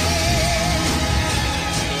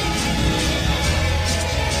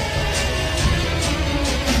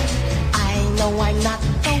 I know I'm not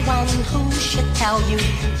the one who should tell you.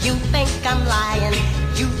 You think I'm lying,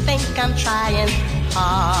 you think I'm trying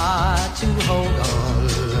hard to hold on.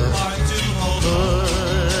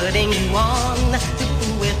 Putting you on to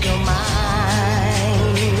fool with your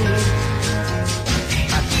mind.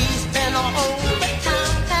 He's been all over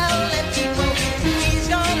town telling people he's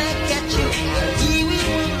gonna get you. He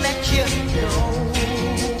will let you know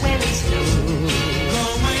when it's through.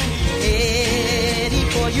 Ready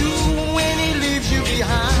for you when he leaves you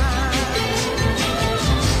behind.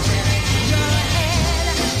 Your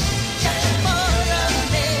head just for a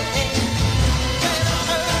minute. Better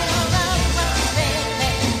turn around what's in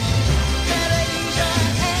it. Better use your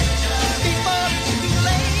head before it's too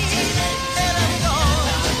late and I'm gone.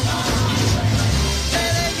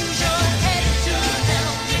 Better use your head to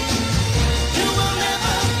help you. You will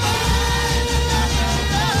never find another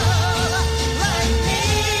love like me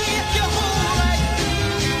your whole life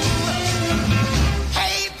through.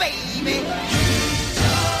 Hey baby, use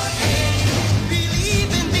your head,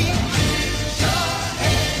 believe in me, use your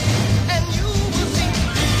head, and you will see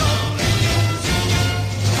he's only using you,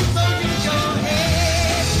 so use your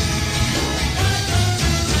head.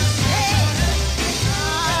 Hey,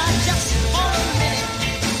 just for a minute,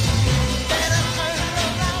 better turn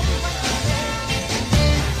around what's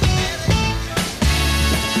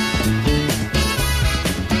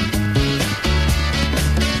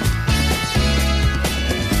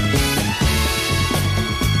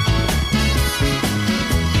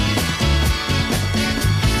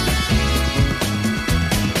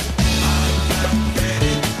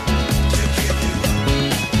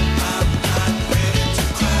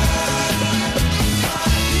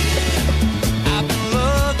I've been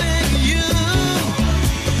loving you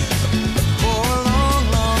for a long,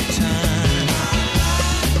 long time,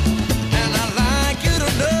 and I'd like you to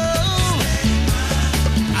know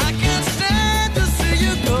I can't stand to see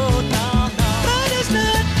you go down, down. But it's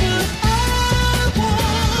not what I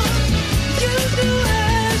want. You do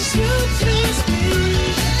as you please me.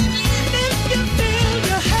 If you feel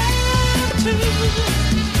you have to,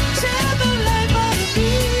 tell the life out of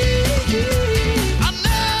me. I'll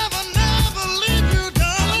never, never leave you,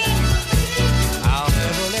 darling. I'll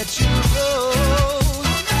never let you go.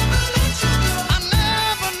 I'll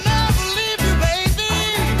never, never leave you, baby.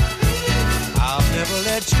 I'll never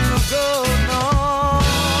let you go, no.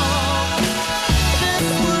 This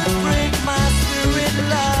would break my spirit,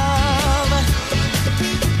 love,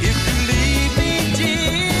 if you leave me,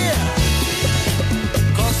 dear.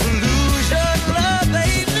 'Cause to lose your love,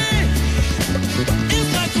 baby, is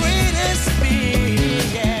my greatest fear,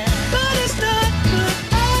 yeah. But it's not what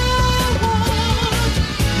I want.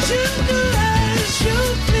 You do as you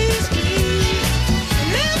please me.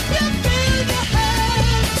 And if you feel you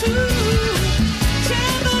have to,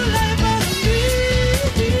 tell the life out of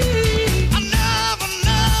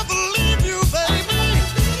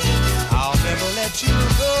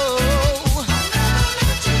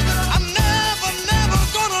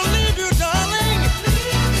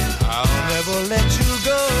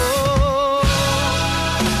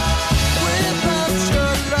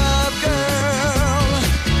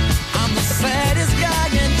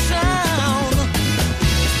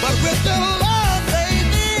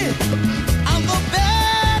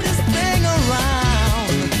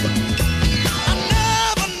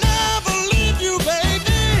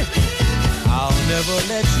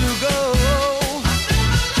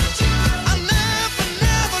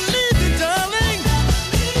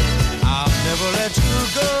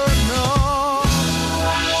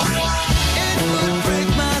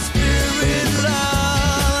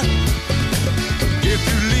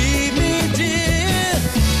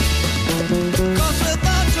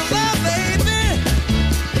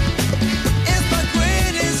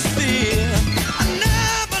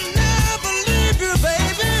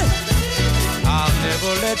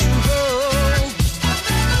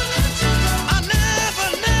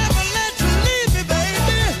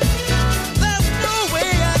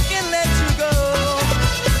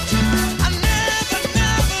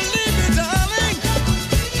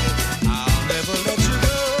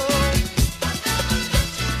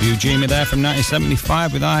Jimmy there from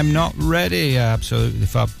 1975 with I'm Not Ready. Absolutely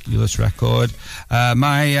fabulous record.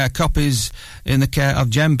 My copy's in the care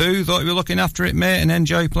of Jen Booth. Thought you were looking after it, mate, and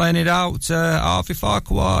enjoy playing it out. Harvey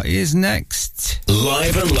Farquhar is next.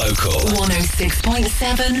 Live and local.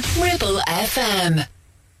 106.7 Ribble FM.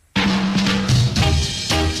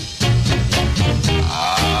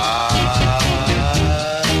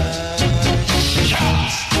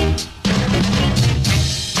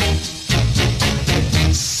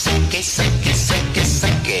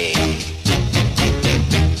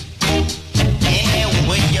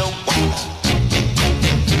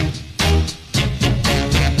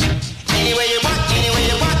 Anyway.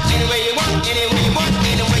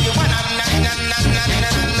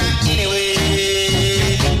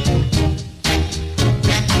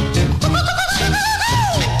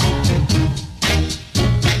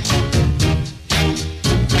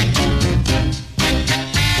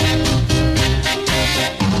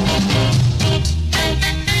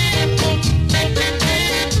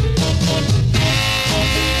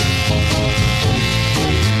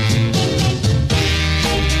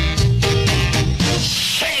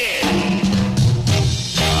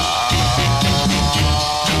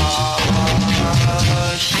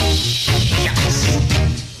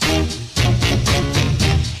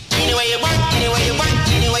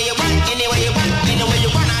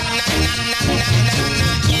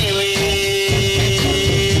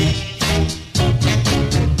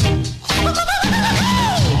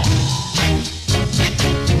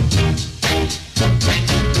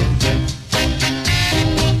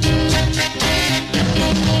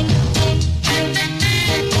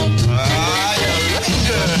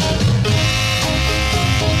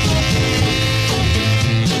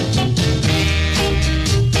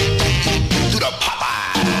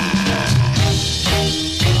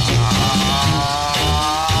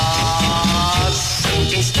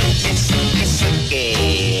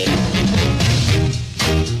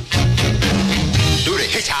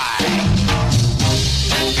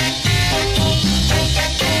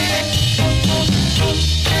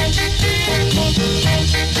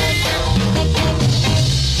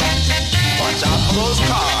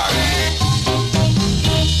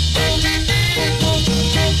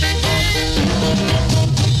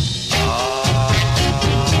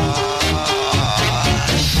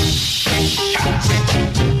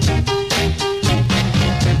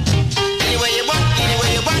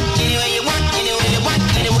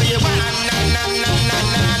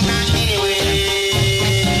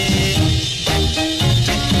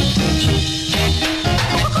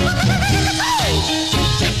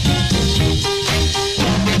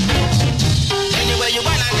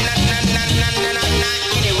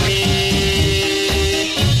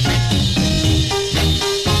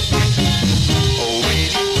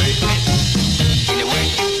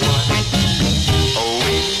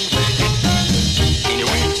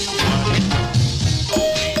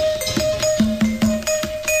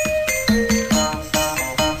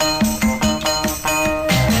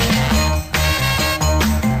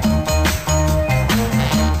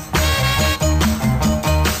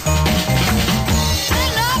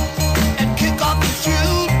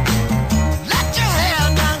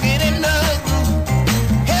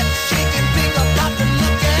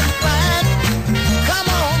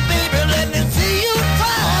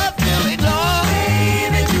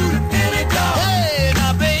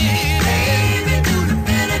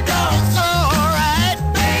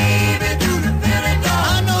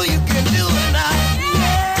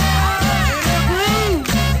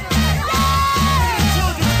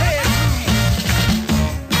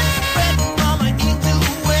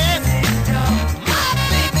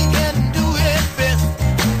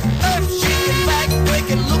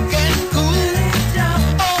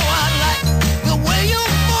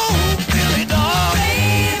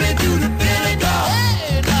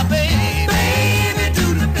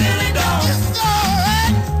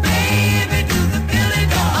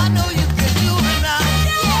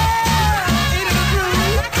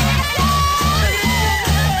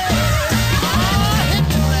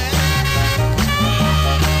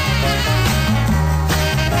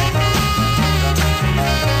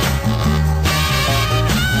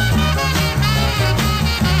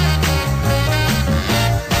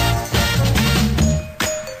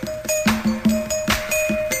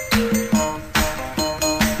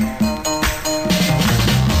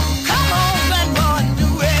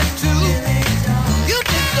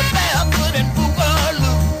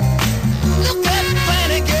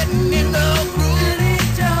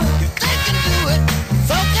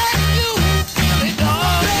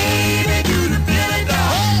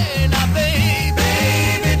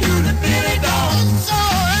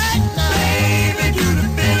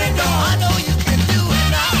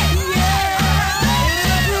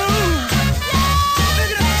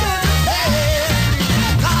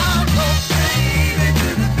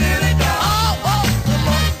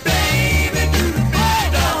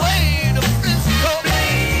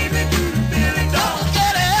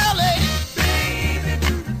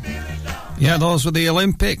 Yeah, those were the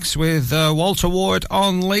Olympics with Walter Ward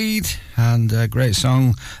on lead, and a great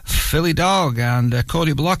song, Philly Dog. And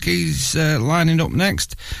Cody Black is lining up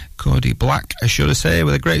next. Cody Black, I should say,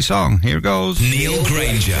 with a great song. Here goes. Neil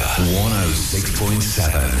Grainger,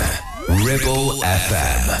 106.7 Ribble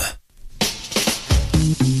FM.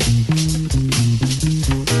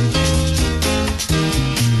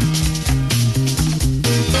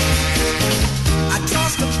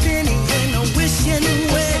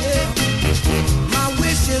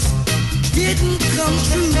 Didn't come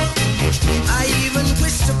true. I even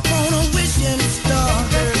wished upon a wishing star.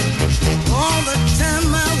 All the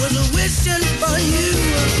time I was wishing for you.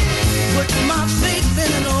 Put my faith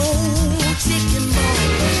in an old chicken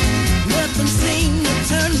bone. Nothing seemed to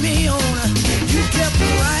turn me on. You kept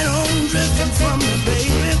right on drifting from me,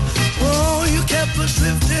 baby. Oh, you kept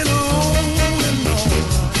drifting on and on.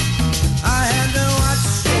 I had to watch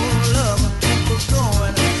your love was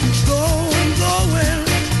going, going, going.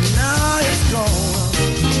 Now it's gone.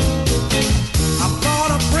 I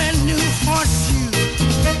bought a brand new horseshoe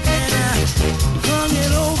and I hung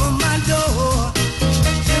it over my door.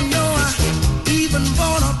 You know I even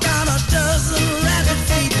bought about a dozen rabbit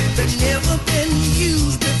feet that never been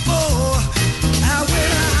used before. I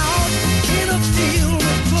went out in a field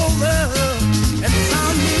of clover and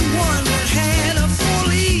found me one that had a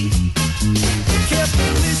 4-leaf. Kept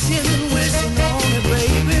wishing and wishing on it,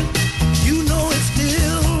 baby. You know it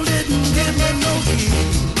still didn't give me no heat.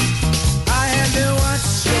 I had to watch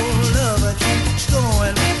your love keep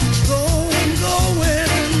going, going, going,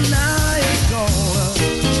 and now it's gone.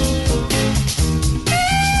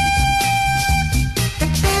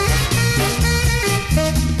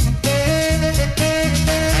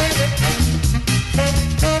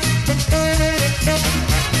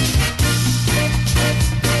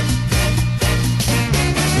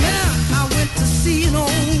 Now I went to see an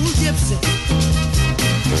old gypsy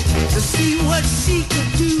to see what she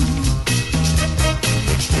could do.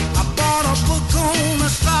 I bought a book on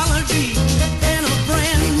astrology and a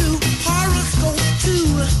brand new horoscope too.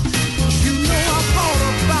 You know I bought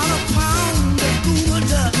about a pound of Google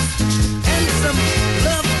dust and some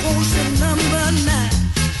love potion number 9.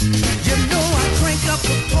 You know I crank up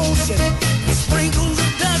the potion and sprinkles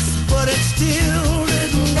of dust, but it still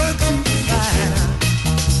didn't work too fine.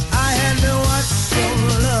 I had to watch your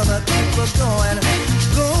love keep going,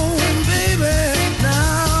 going, baby.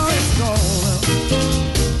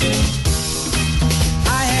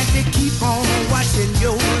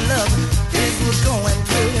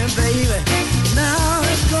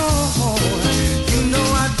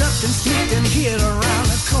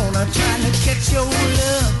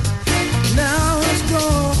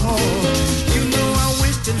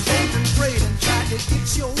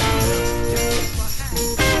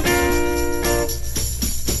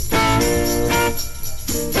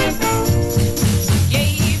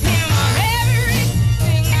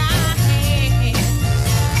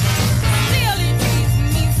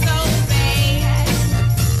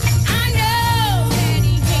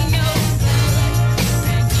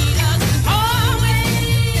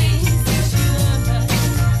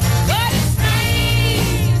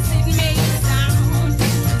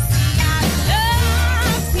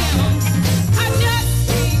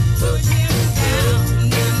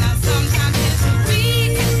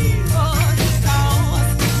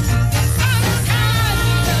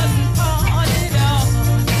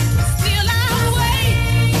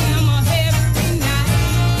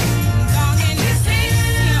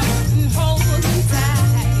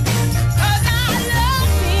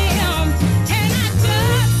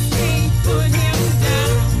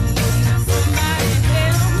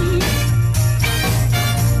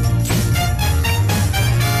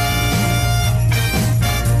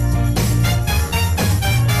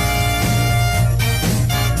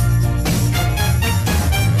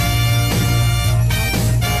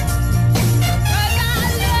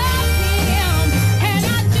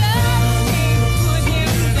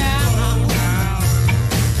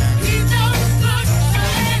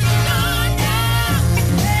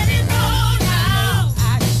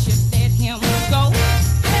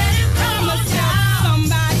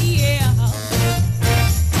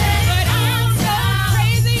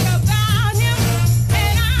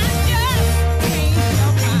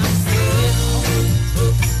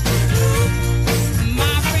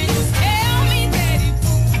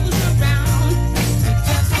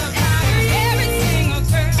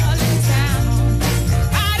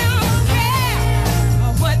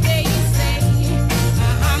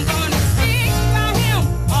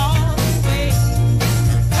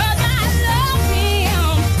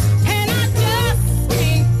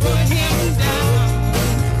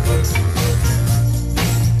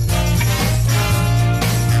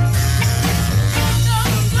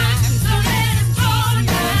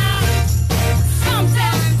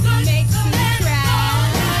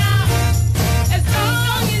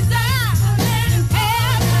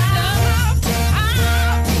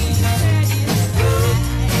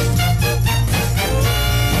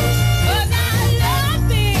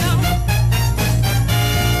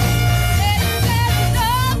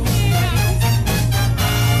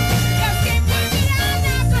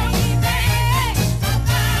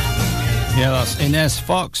 Inez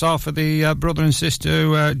Fox off of the brother and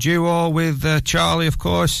sister duo with Charlie, of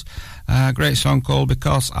course. Great song called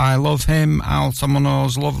Because I Love Him. Al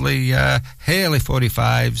Tomono's lovely Haley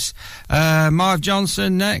 45s. Marv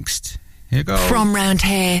Johnson next. Here you go. From round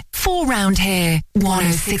here, for round here,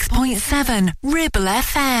 106.7 Ribble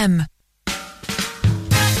FM.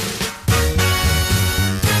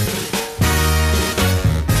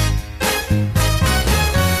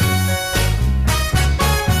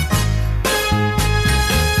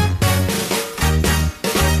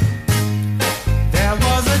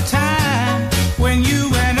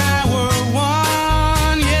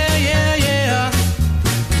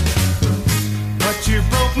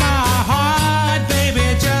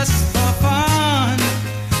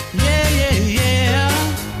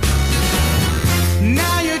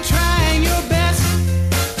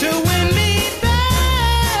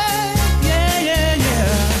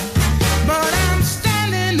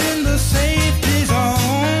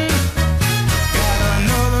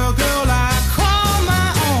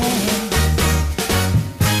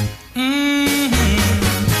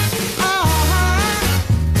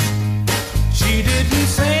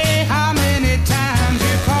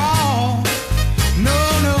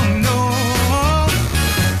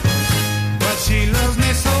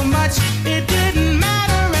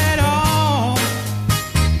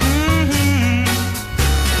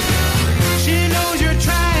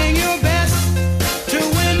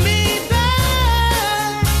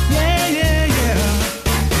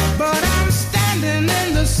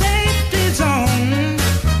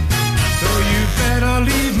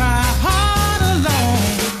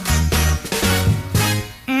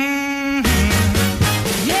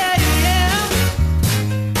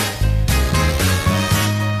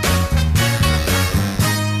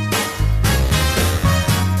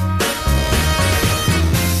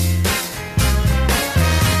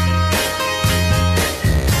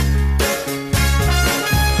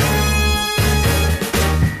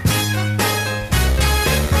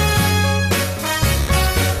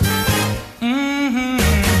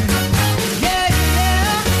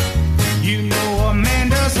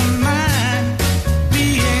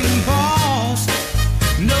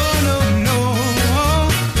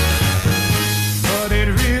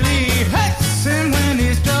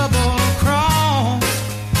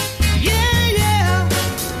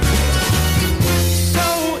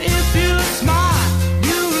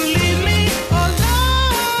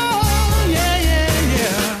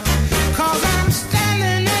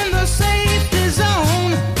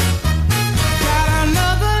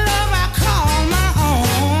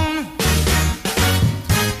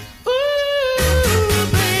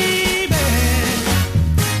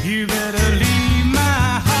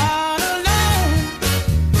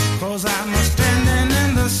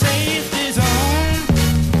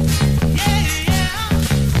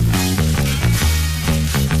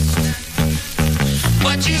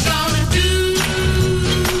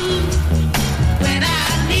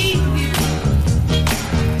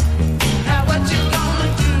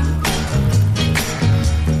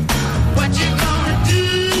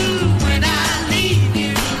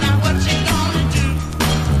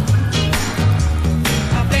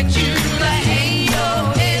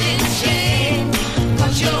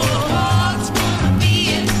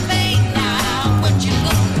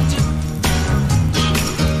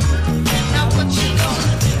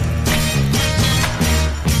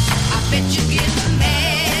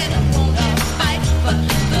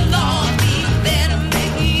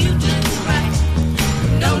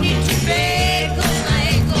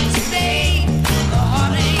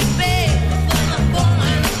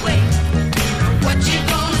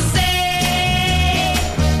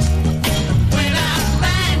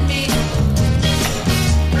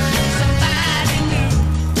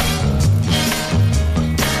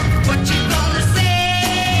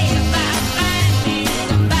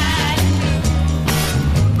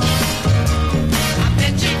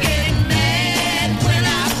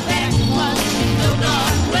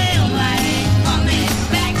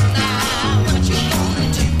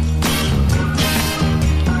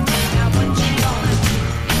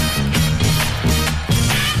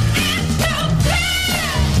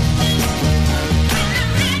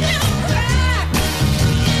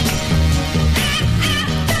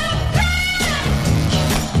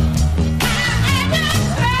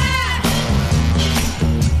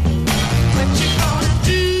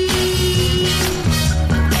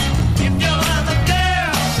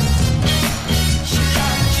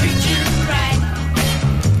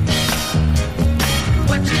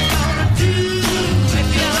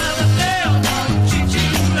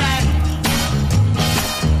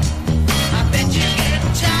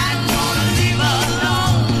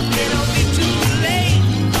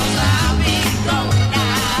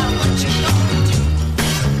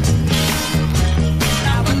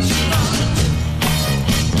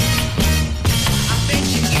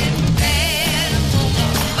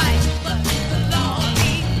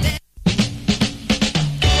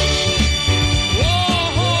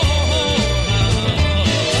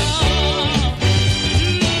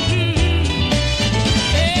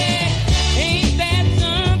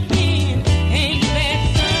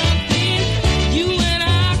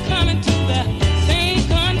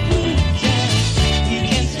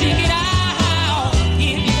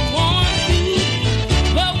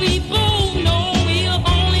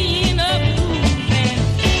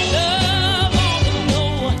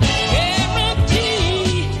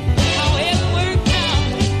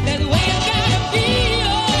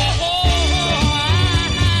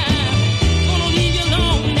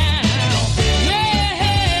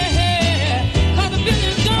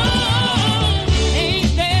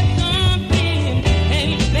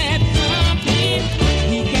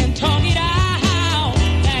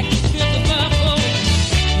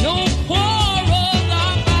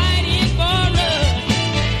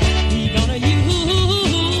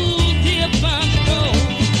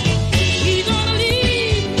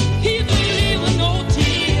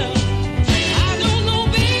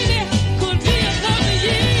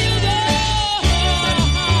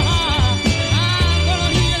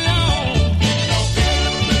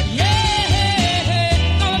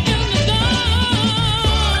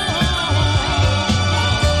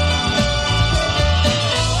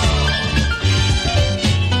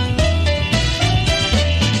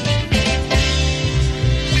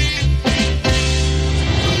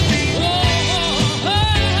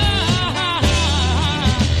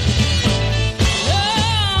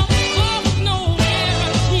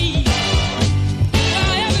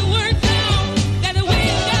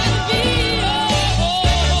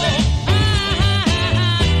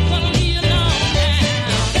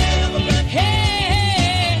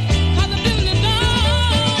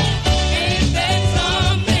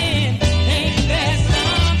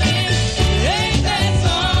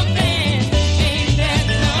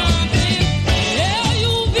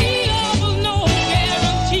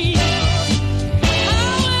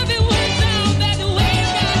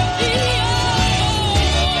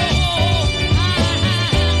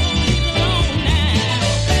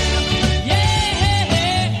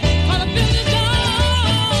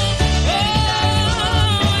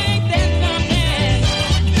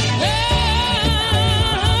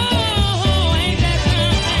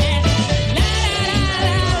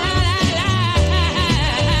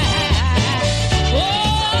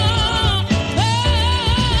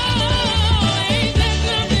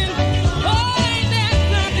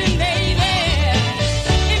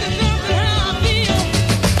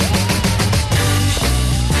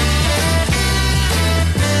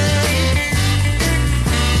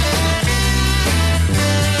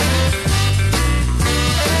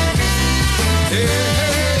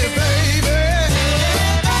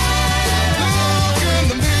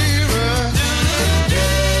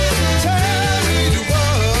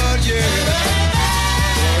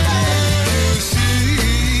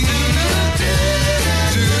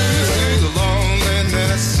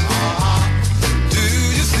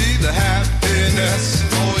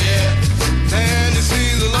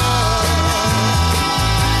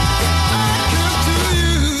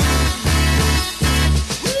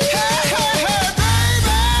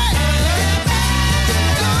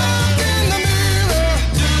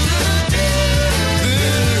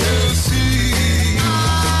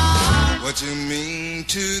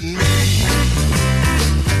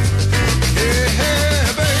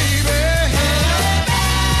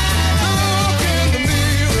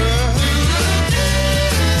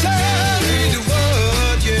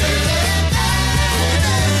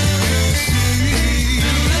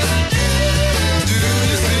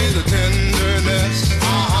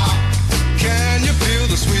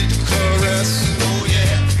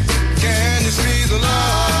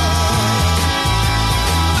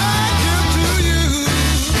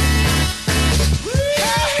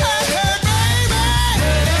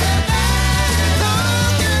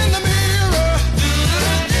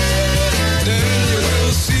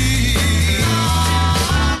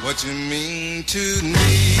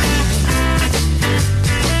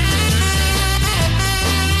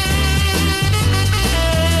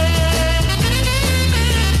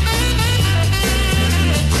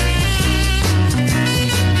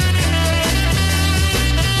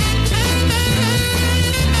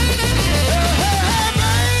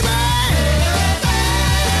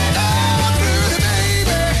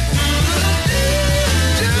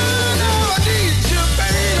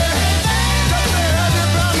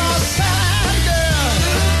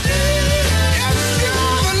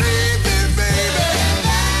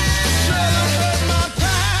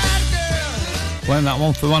 That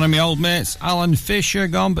one for one of my old mates, Alan Fisher,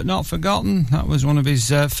 Gone But Not Forgotten. That was one of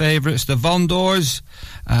his favourites, the Von Doors.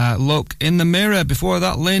 Look in the Mirror. Before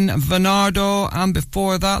that, Lynn Venardo. And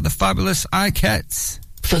before that, the fabulous Ikettes.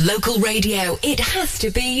 For local radio, it has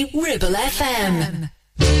to be Ribble FM.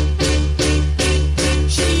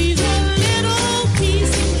 She's a little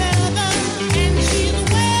piece of feather, and she's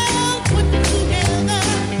well put together.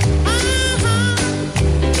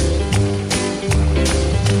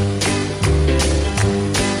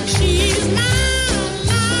 She's my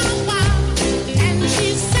and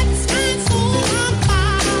she sets my soul on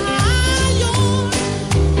fire.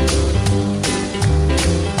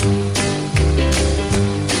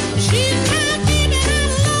 She's my baby, I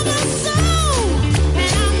love her so.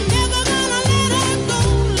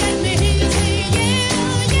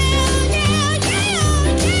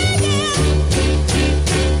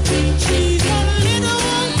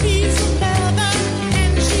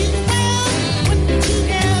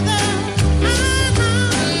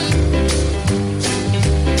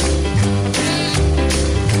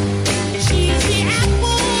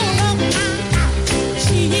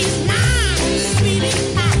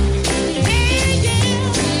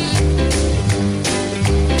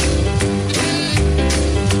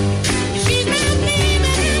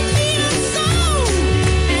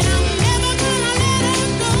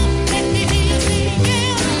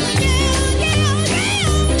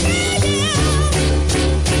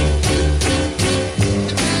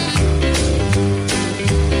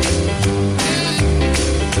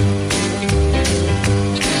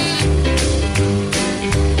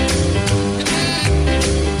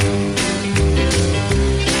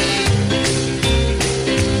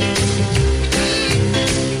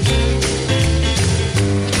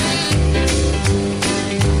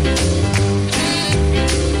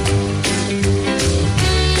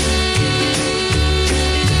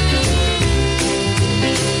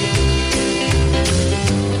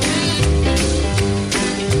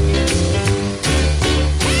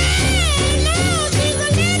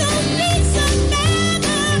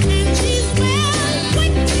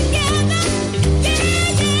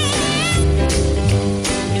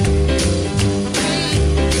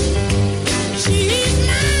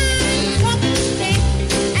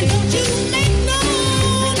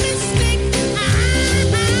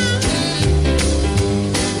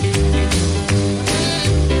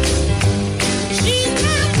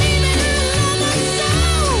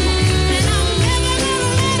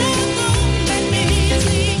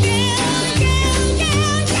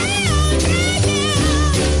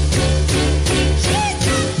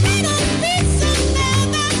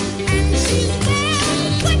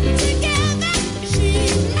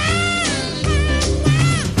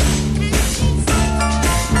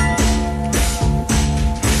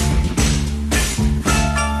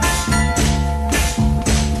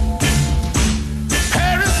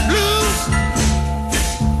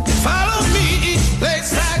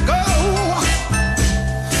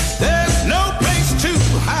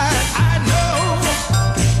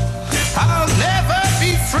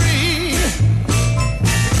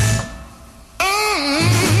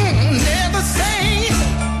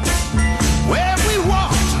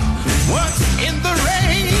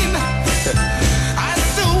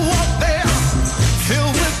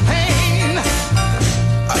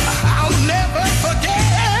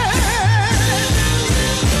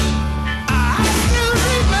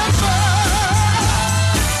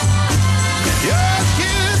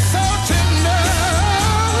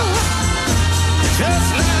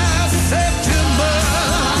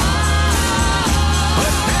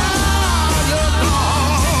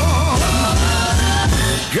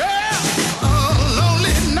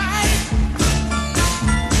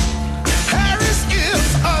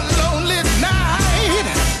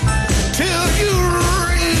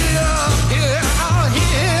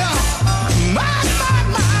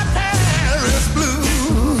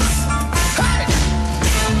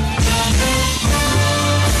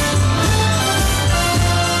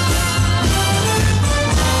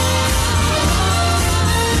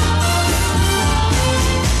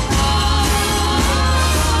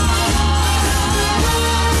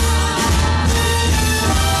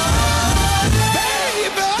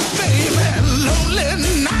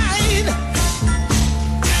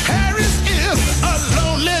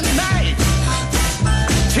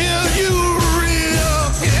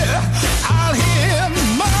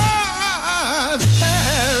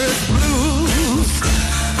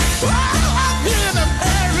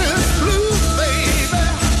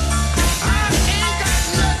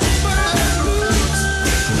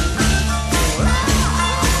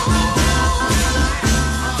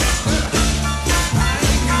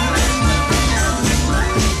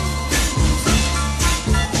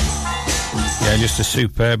 a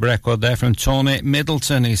superb record there from Tony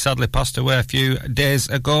Middleton. He sadly passed away a few days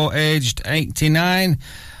ago, aged 89.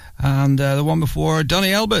 And the one before,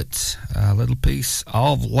 Donny Elbert, A Little Piece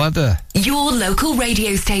of Leather. Your local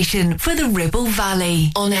radio station for the Ribble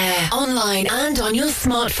Valley. On air, online and on your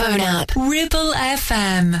smartphone app. Ribble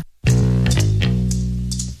FM.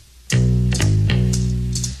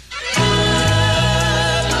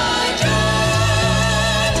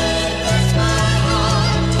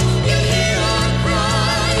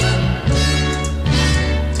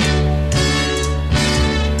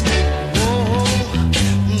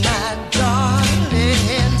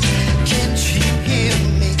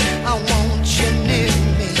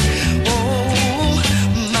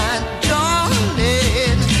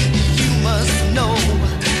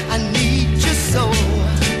 I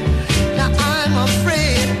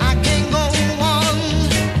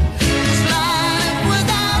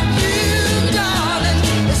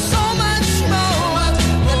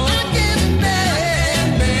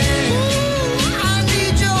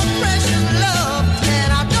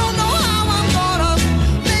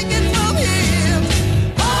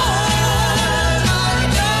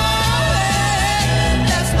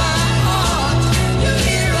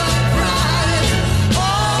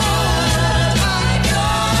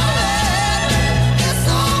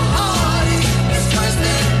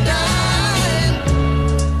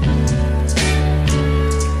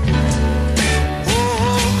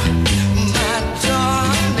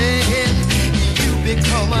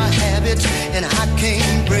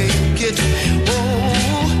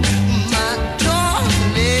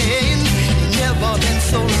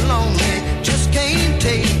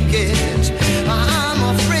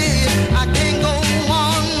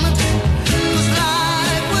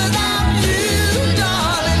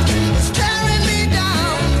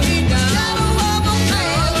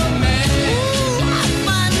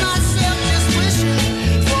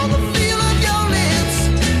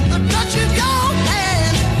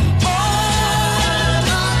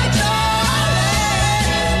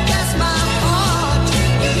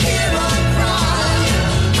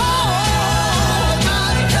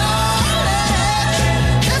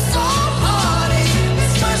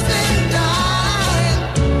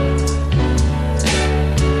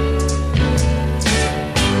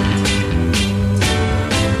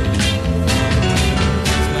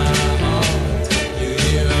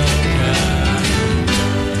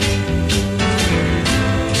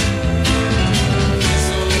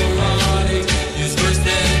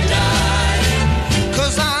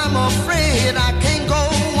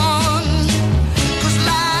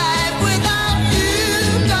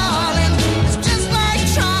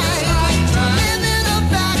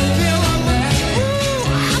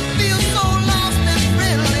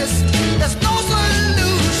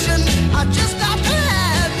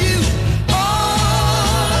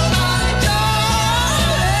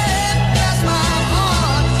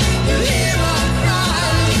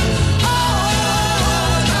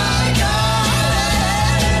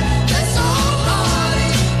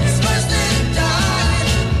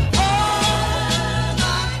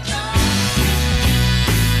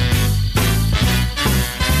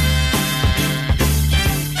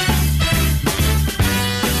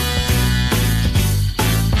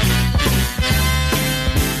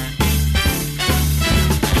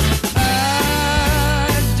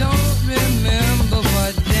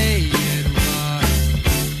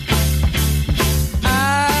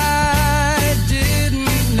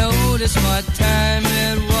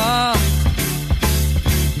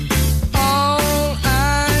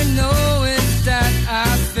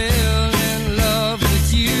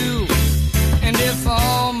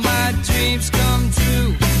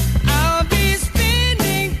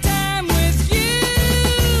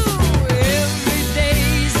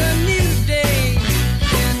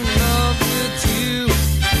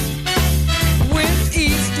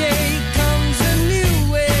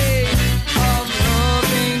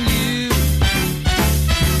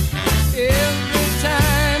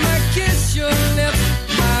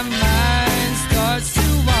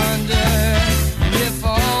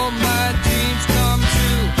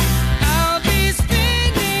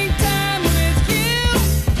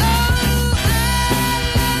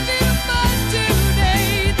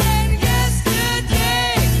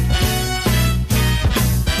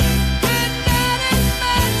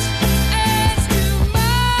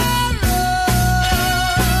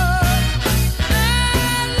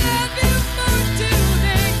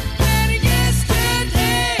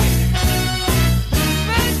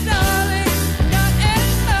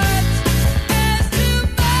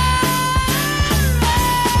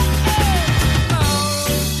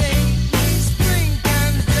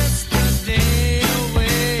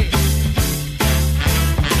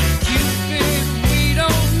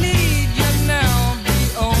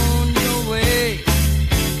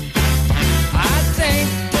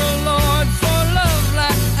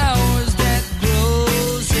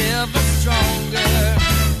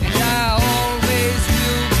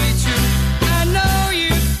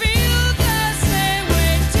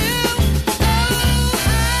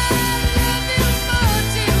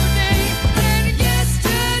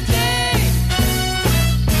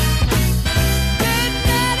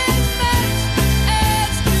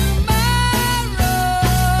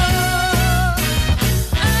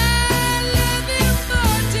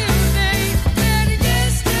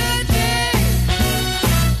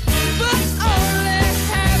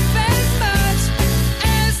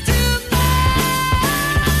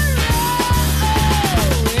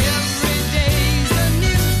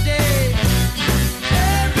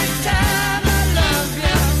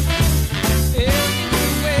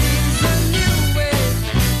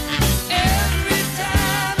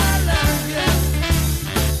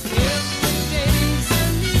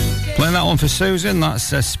that one for Susan.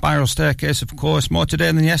 That's a Spiral Staircase, of course. More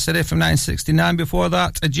Today Than Yesterday from 1969. Before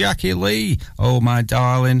that, Jackie Lee, Oh My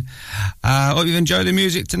Darling. Hope you've enjoyed the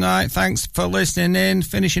music tonight. Thanks for listening in.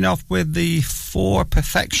 Finishing off with the Four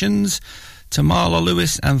Perfections, Tamala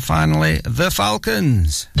Lewis, and finally, The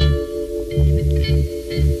Falcons.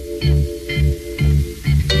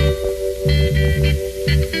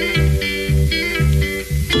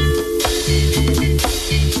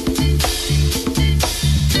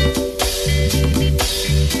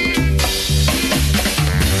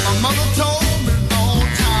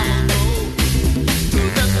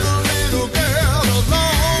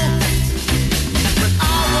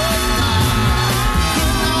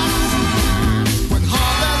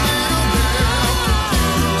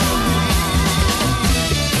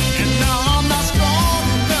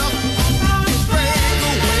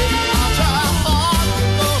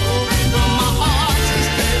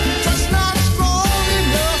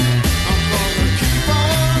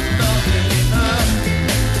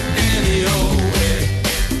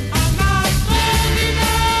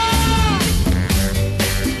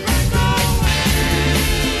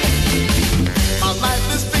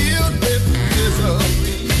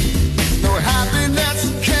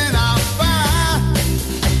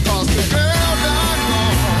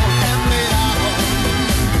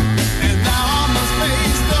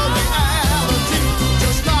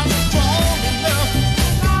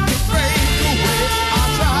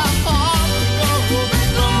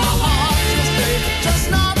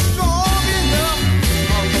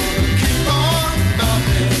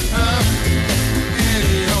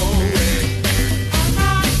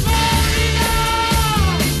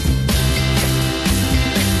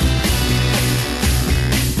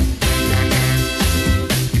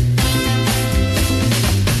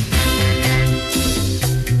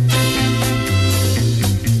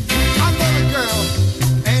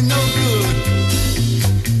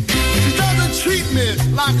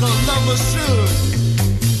 Like a lover should,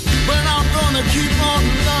 but I'm gonna keep on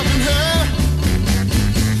loving her.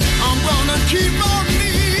 I'm gonna keep on